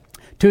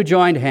 two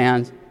joined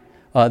hands,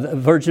 the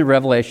Virgin of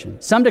Revelation.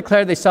 Some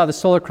declare they saw the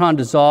solar crown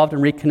dissolved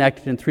and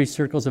reconnected in three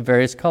circles of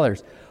various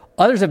colors.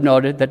 Others have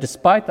noted that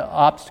despite the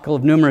obstacle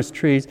of numerous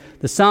trees,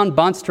 the sun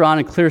bounced around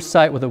in clear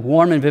sight with a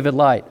warm and vivid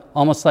light,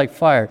 almost like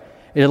fire.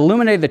 It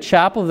illuminated the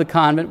chapel of the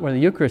convent where the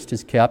Eucharist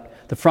is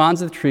kept, the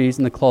fronds of the trees,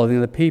 and the clothing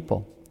of the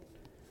people.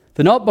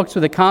 The notebooks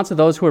with accounts of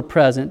those who were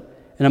present,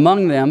 and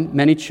among them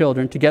many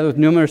children, together with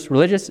numerous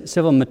religious,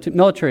 civil, and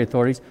military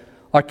authorities,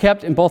 are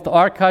kept in both the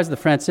archives of the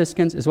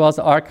Franciscans as well as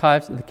the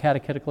archives of the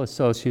Catechetical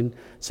Association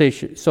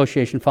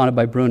founded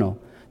by Bruno.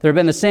 There have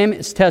been the same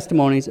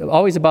testimonies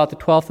always about the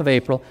 12th of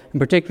April, in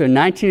particular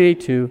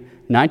 1982,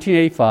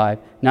 1985,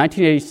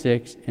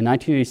 1986, and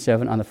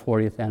 1987 on the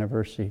 40th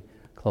anniversary,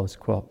 close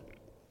quote.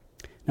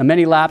 Now,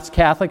 many lapsed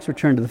Catholics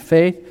returned to the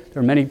faith.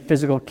 There were many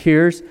physical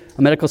cures.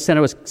 A medical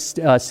center was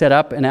set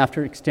up, and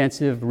after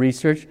extensive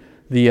research,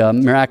 the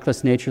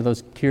miraculous nature of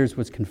those cures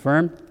was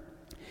confirmed.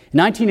 In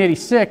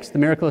 1986, the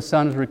miracle of the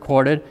sun was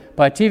recorded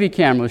by a TV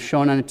camera. It was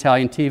shown on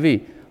Italian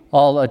TV.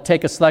 I'll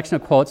take a selection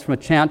of quotes from a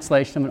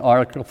translation of an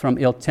article from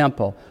Il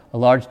Tempo, a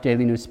large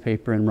daily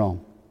newspaper in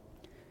Rome.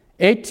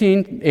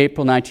 18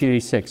 April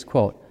 1986,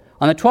 quote,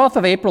 "On the 12th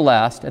of April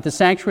last, at the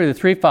sanctuary of the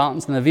Three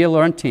Fountains in the Via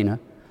Laurentina,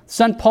 the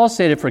sun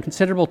pulsated for a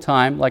considerable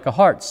time like a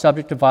heart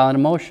subject to violent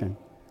emotion.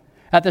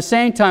 At the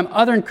same time,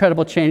 other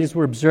incredible changes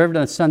were observed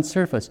on the sun's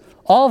surface,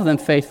 all of them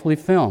faithfully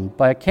filmed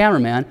by a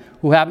cameraman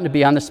who happened to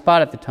be on the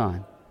spot at the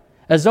time.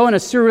 As though in a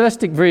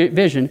surrealistic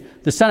vision,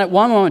 the sun at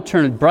one moment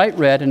turned bright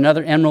red and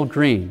another emerald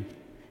green.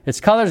 Its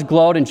colors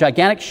glowed and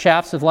gigantic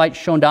shafts of light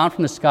shone down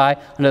from the sky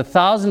onto the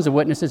thousands of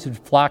witnesses who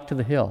flocked to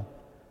the hill.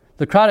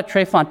 The crowd at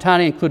Tre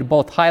Fontane included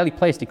both highly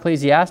placed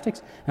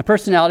ecclesiastics and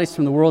personalities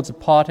from the worlds of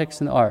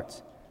politics and the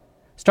arts.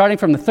 Starting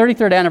from the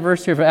 33rd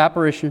anniversary of her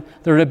apparition,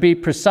 there would be,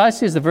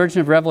 precisely as the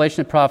Virgin of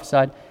Revelation had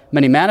prophesied,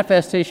 many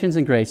manifestations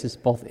and graces,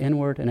 both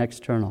inward and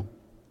external.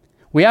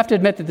 We have to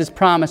admit that this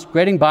promise,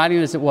 great and binding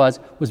as it was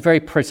very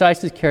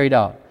precisely carried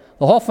out.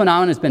 The whole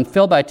phenomenon has been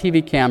filled by a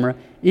TV camera,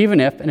 even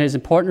if, and it is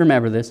important to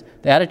remember this,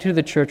 the attitude of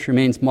the Church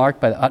remains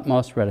marked by the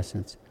utmost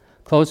reticence."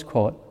 Close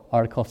quote,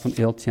 article from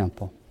Il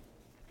Tempo.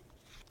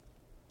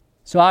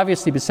 So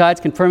obviously, besides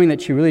confirming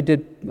that she really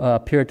did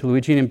appear to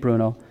Luigina and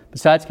Bruno,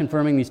 besides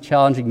confirming these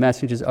challenging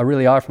messages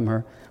really are from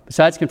her,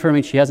 besides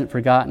confirming she hasn't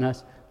forgotten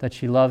us, that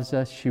she loves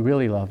us, she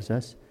really loves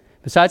us,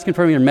 besides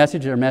confirming her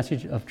message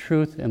of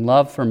truth and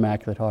love for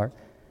Immaculate Heart,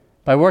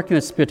 by working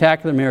this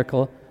spectacular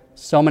miracle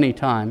so many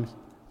times,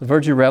 the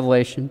Virgin of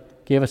Revelation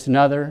gave us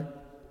another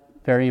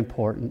very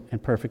important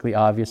and perfectly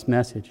obvious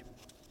message.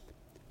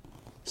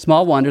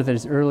 Small wonder that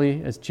as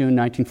early as June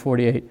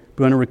 1948,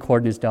 Bruno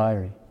recorded in his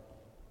diary,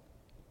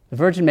 "The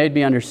Virgin made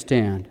me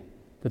understand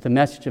that the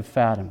message of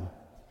Fatima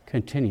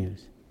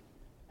continues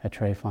at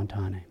Tre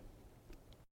Fontane."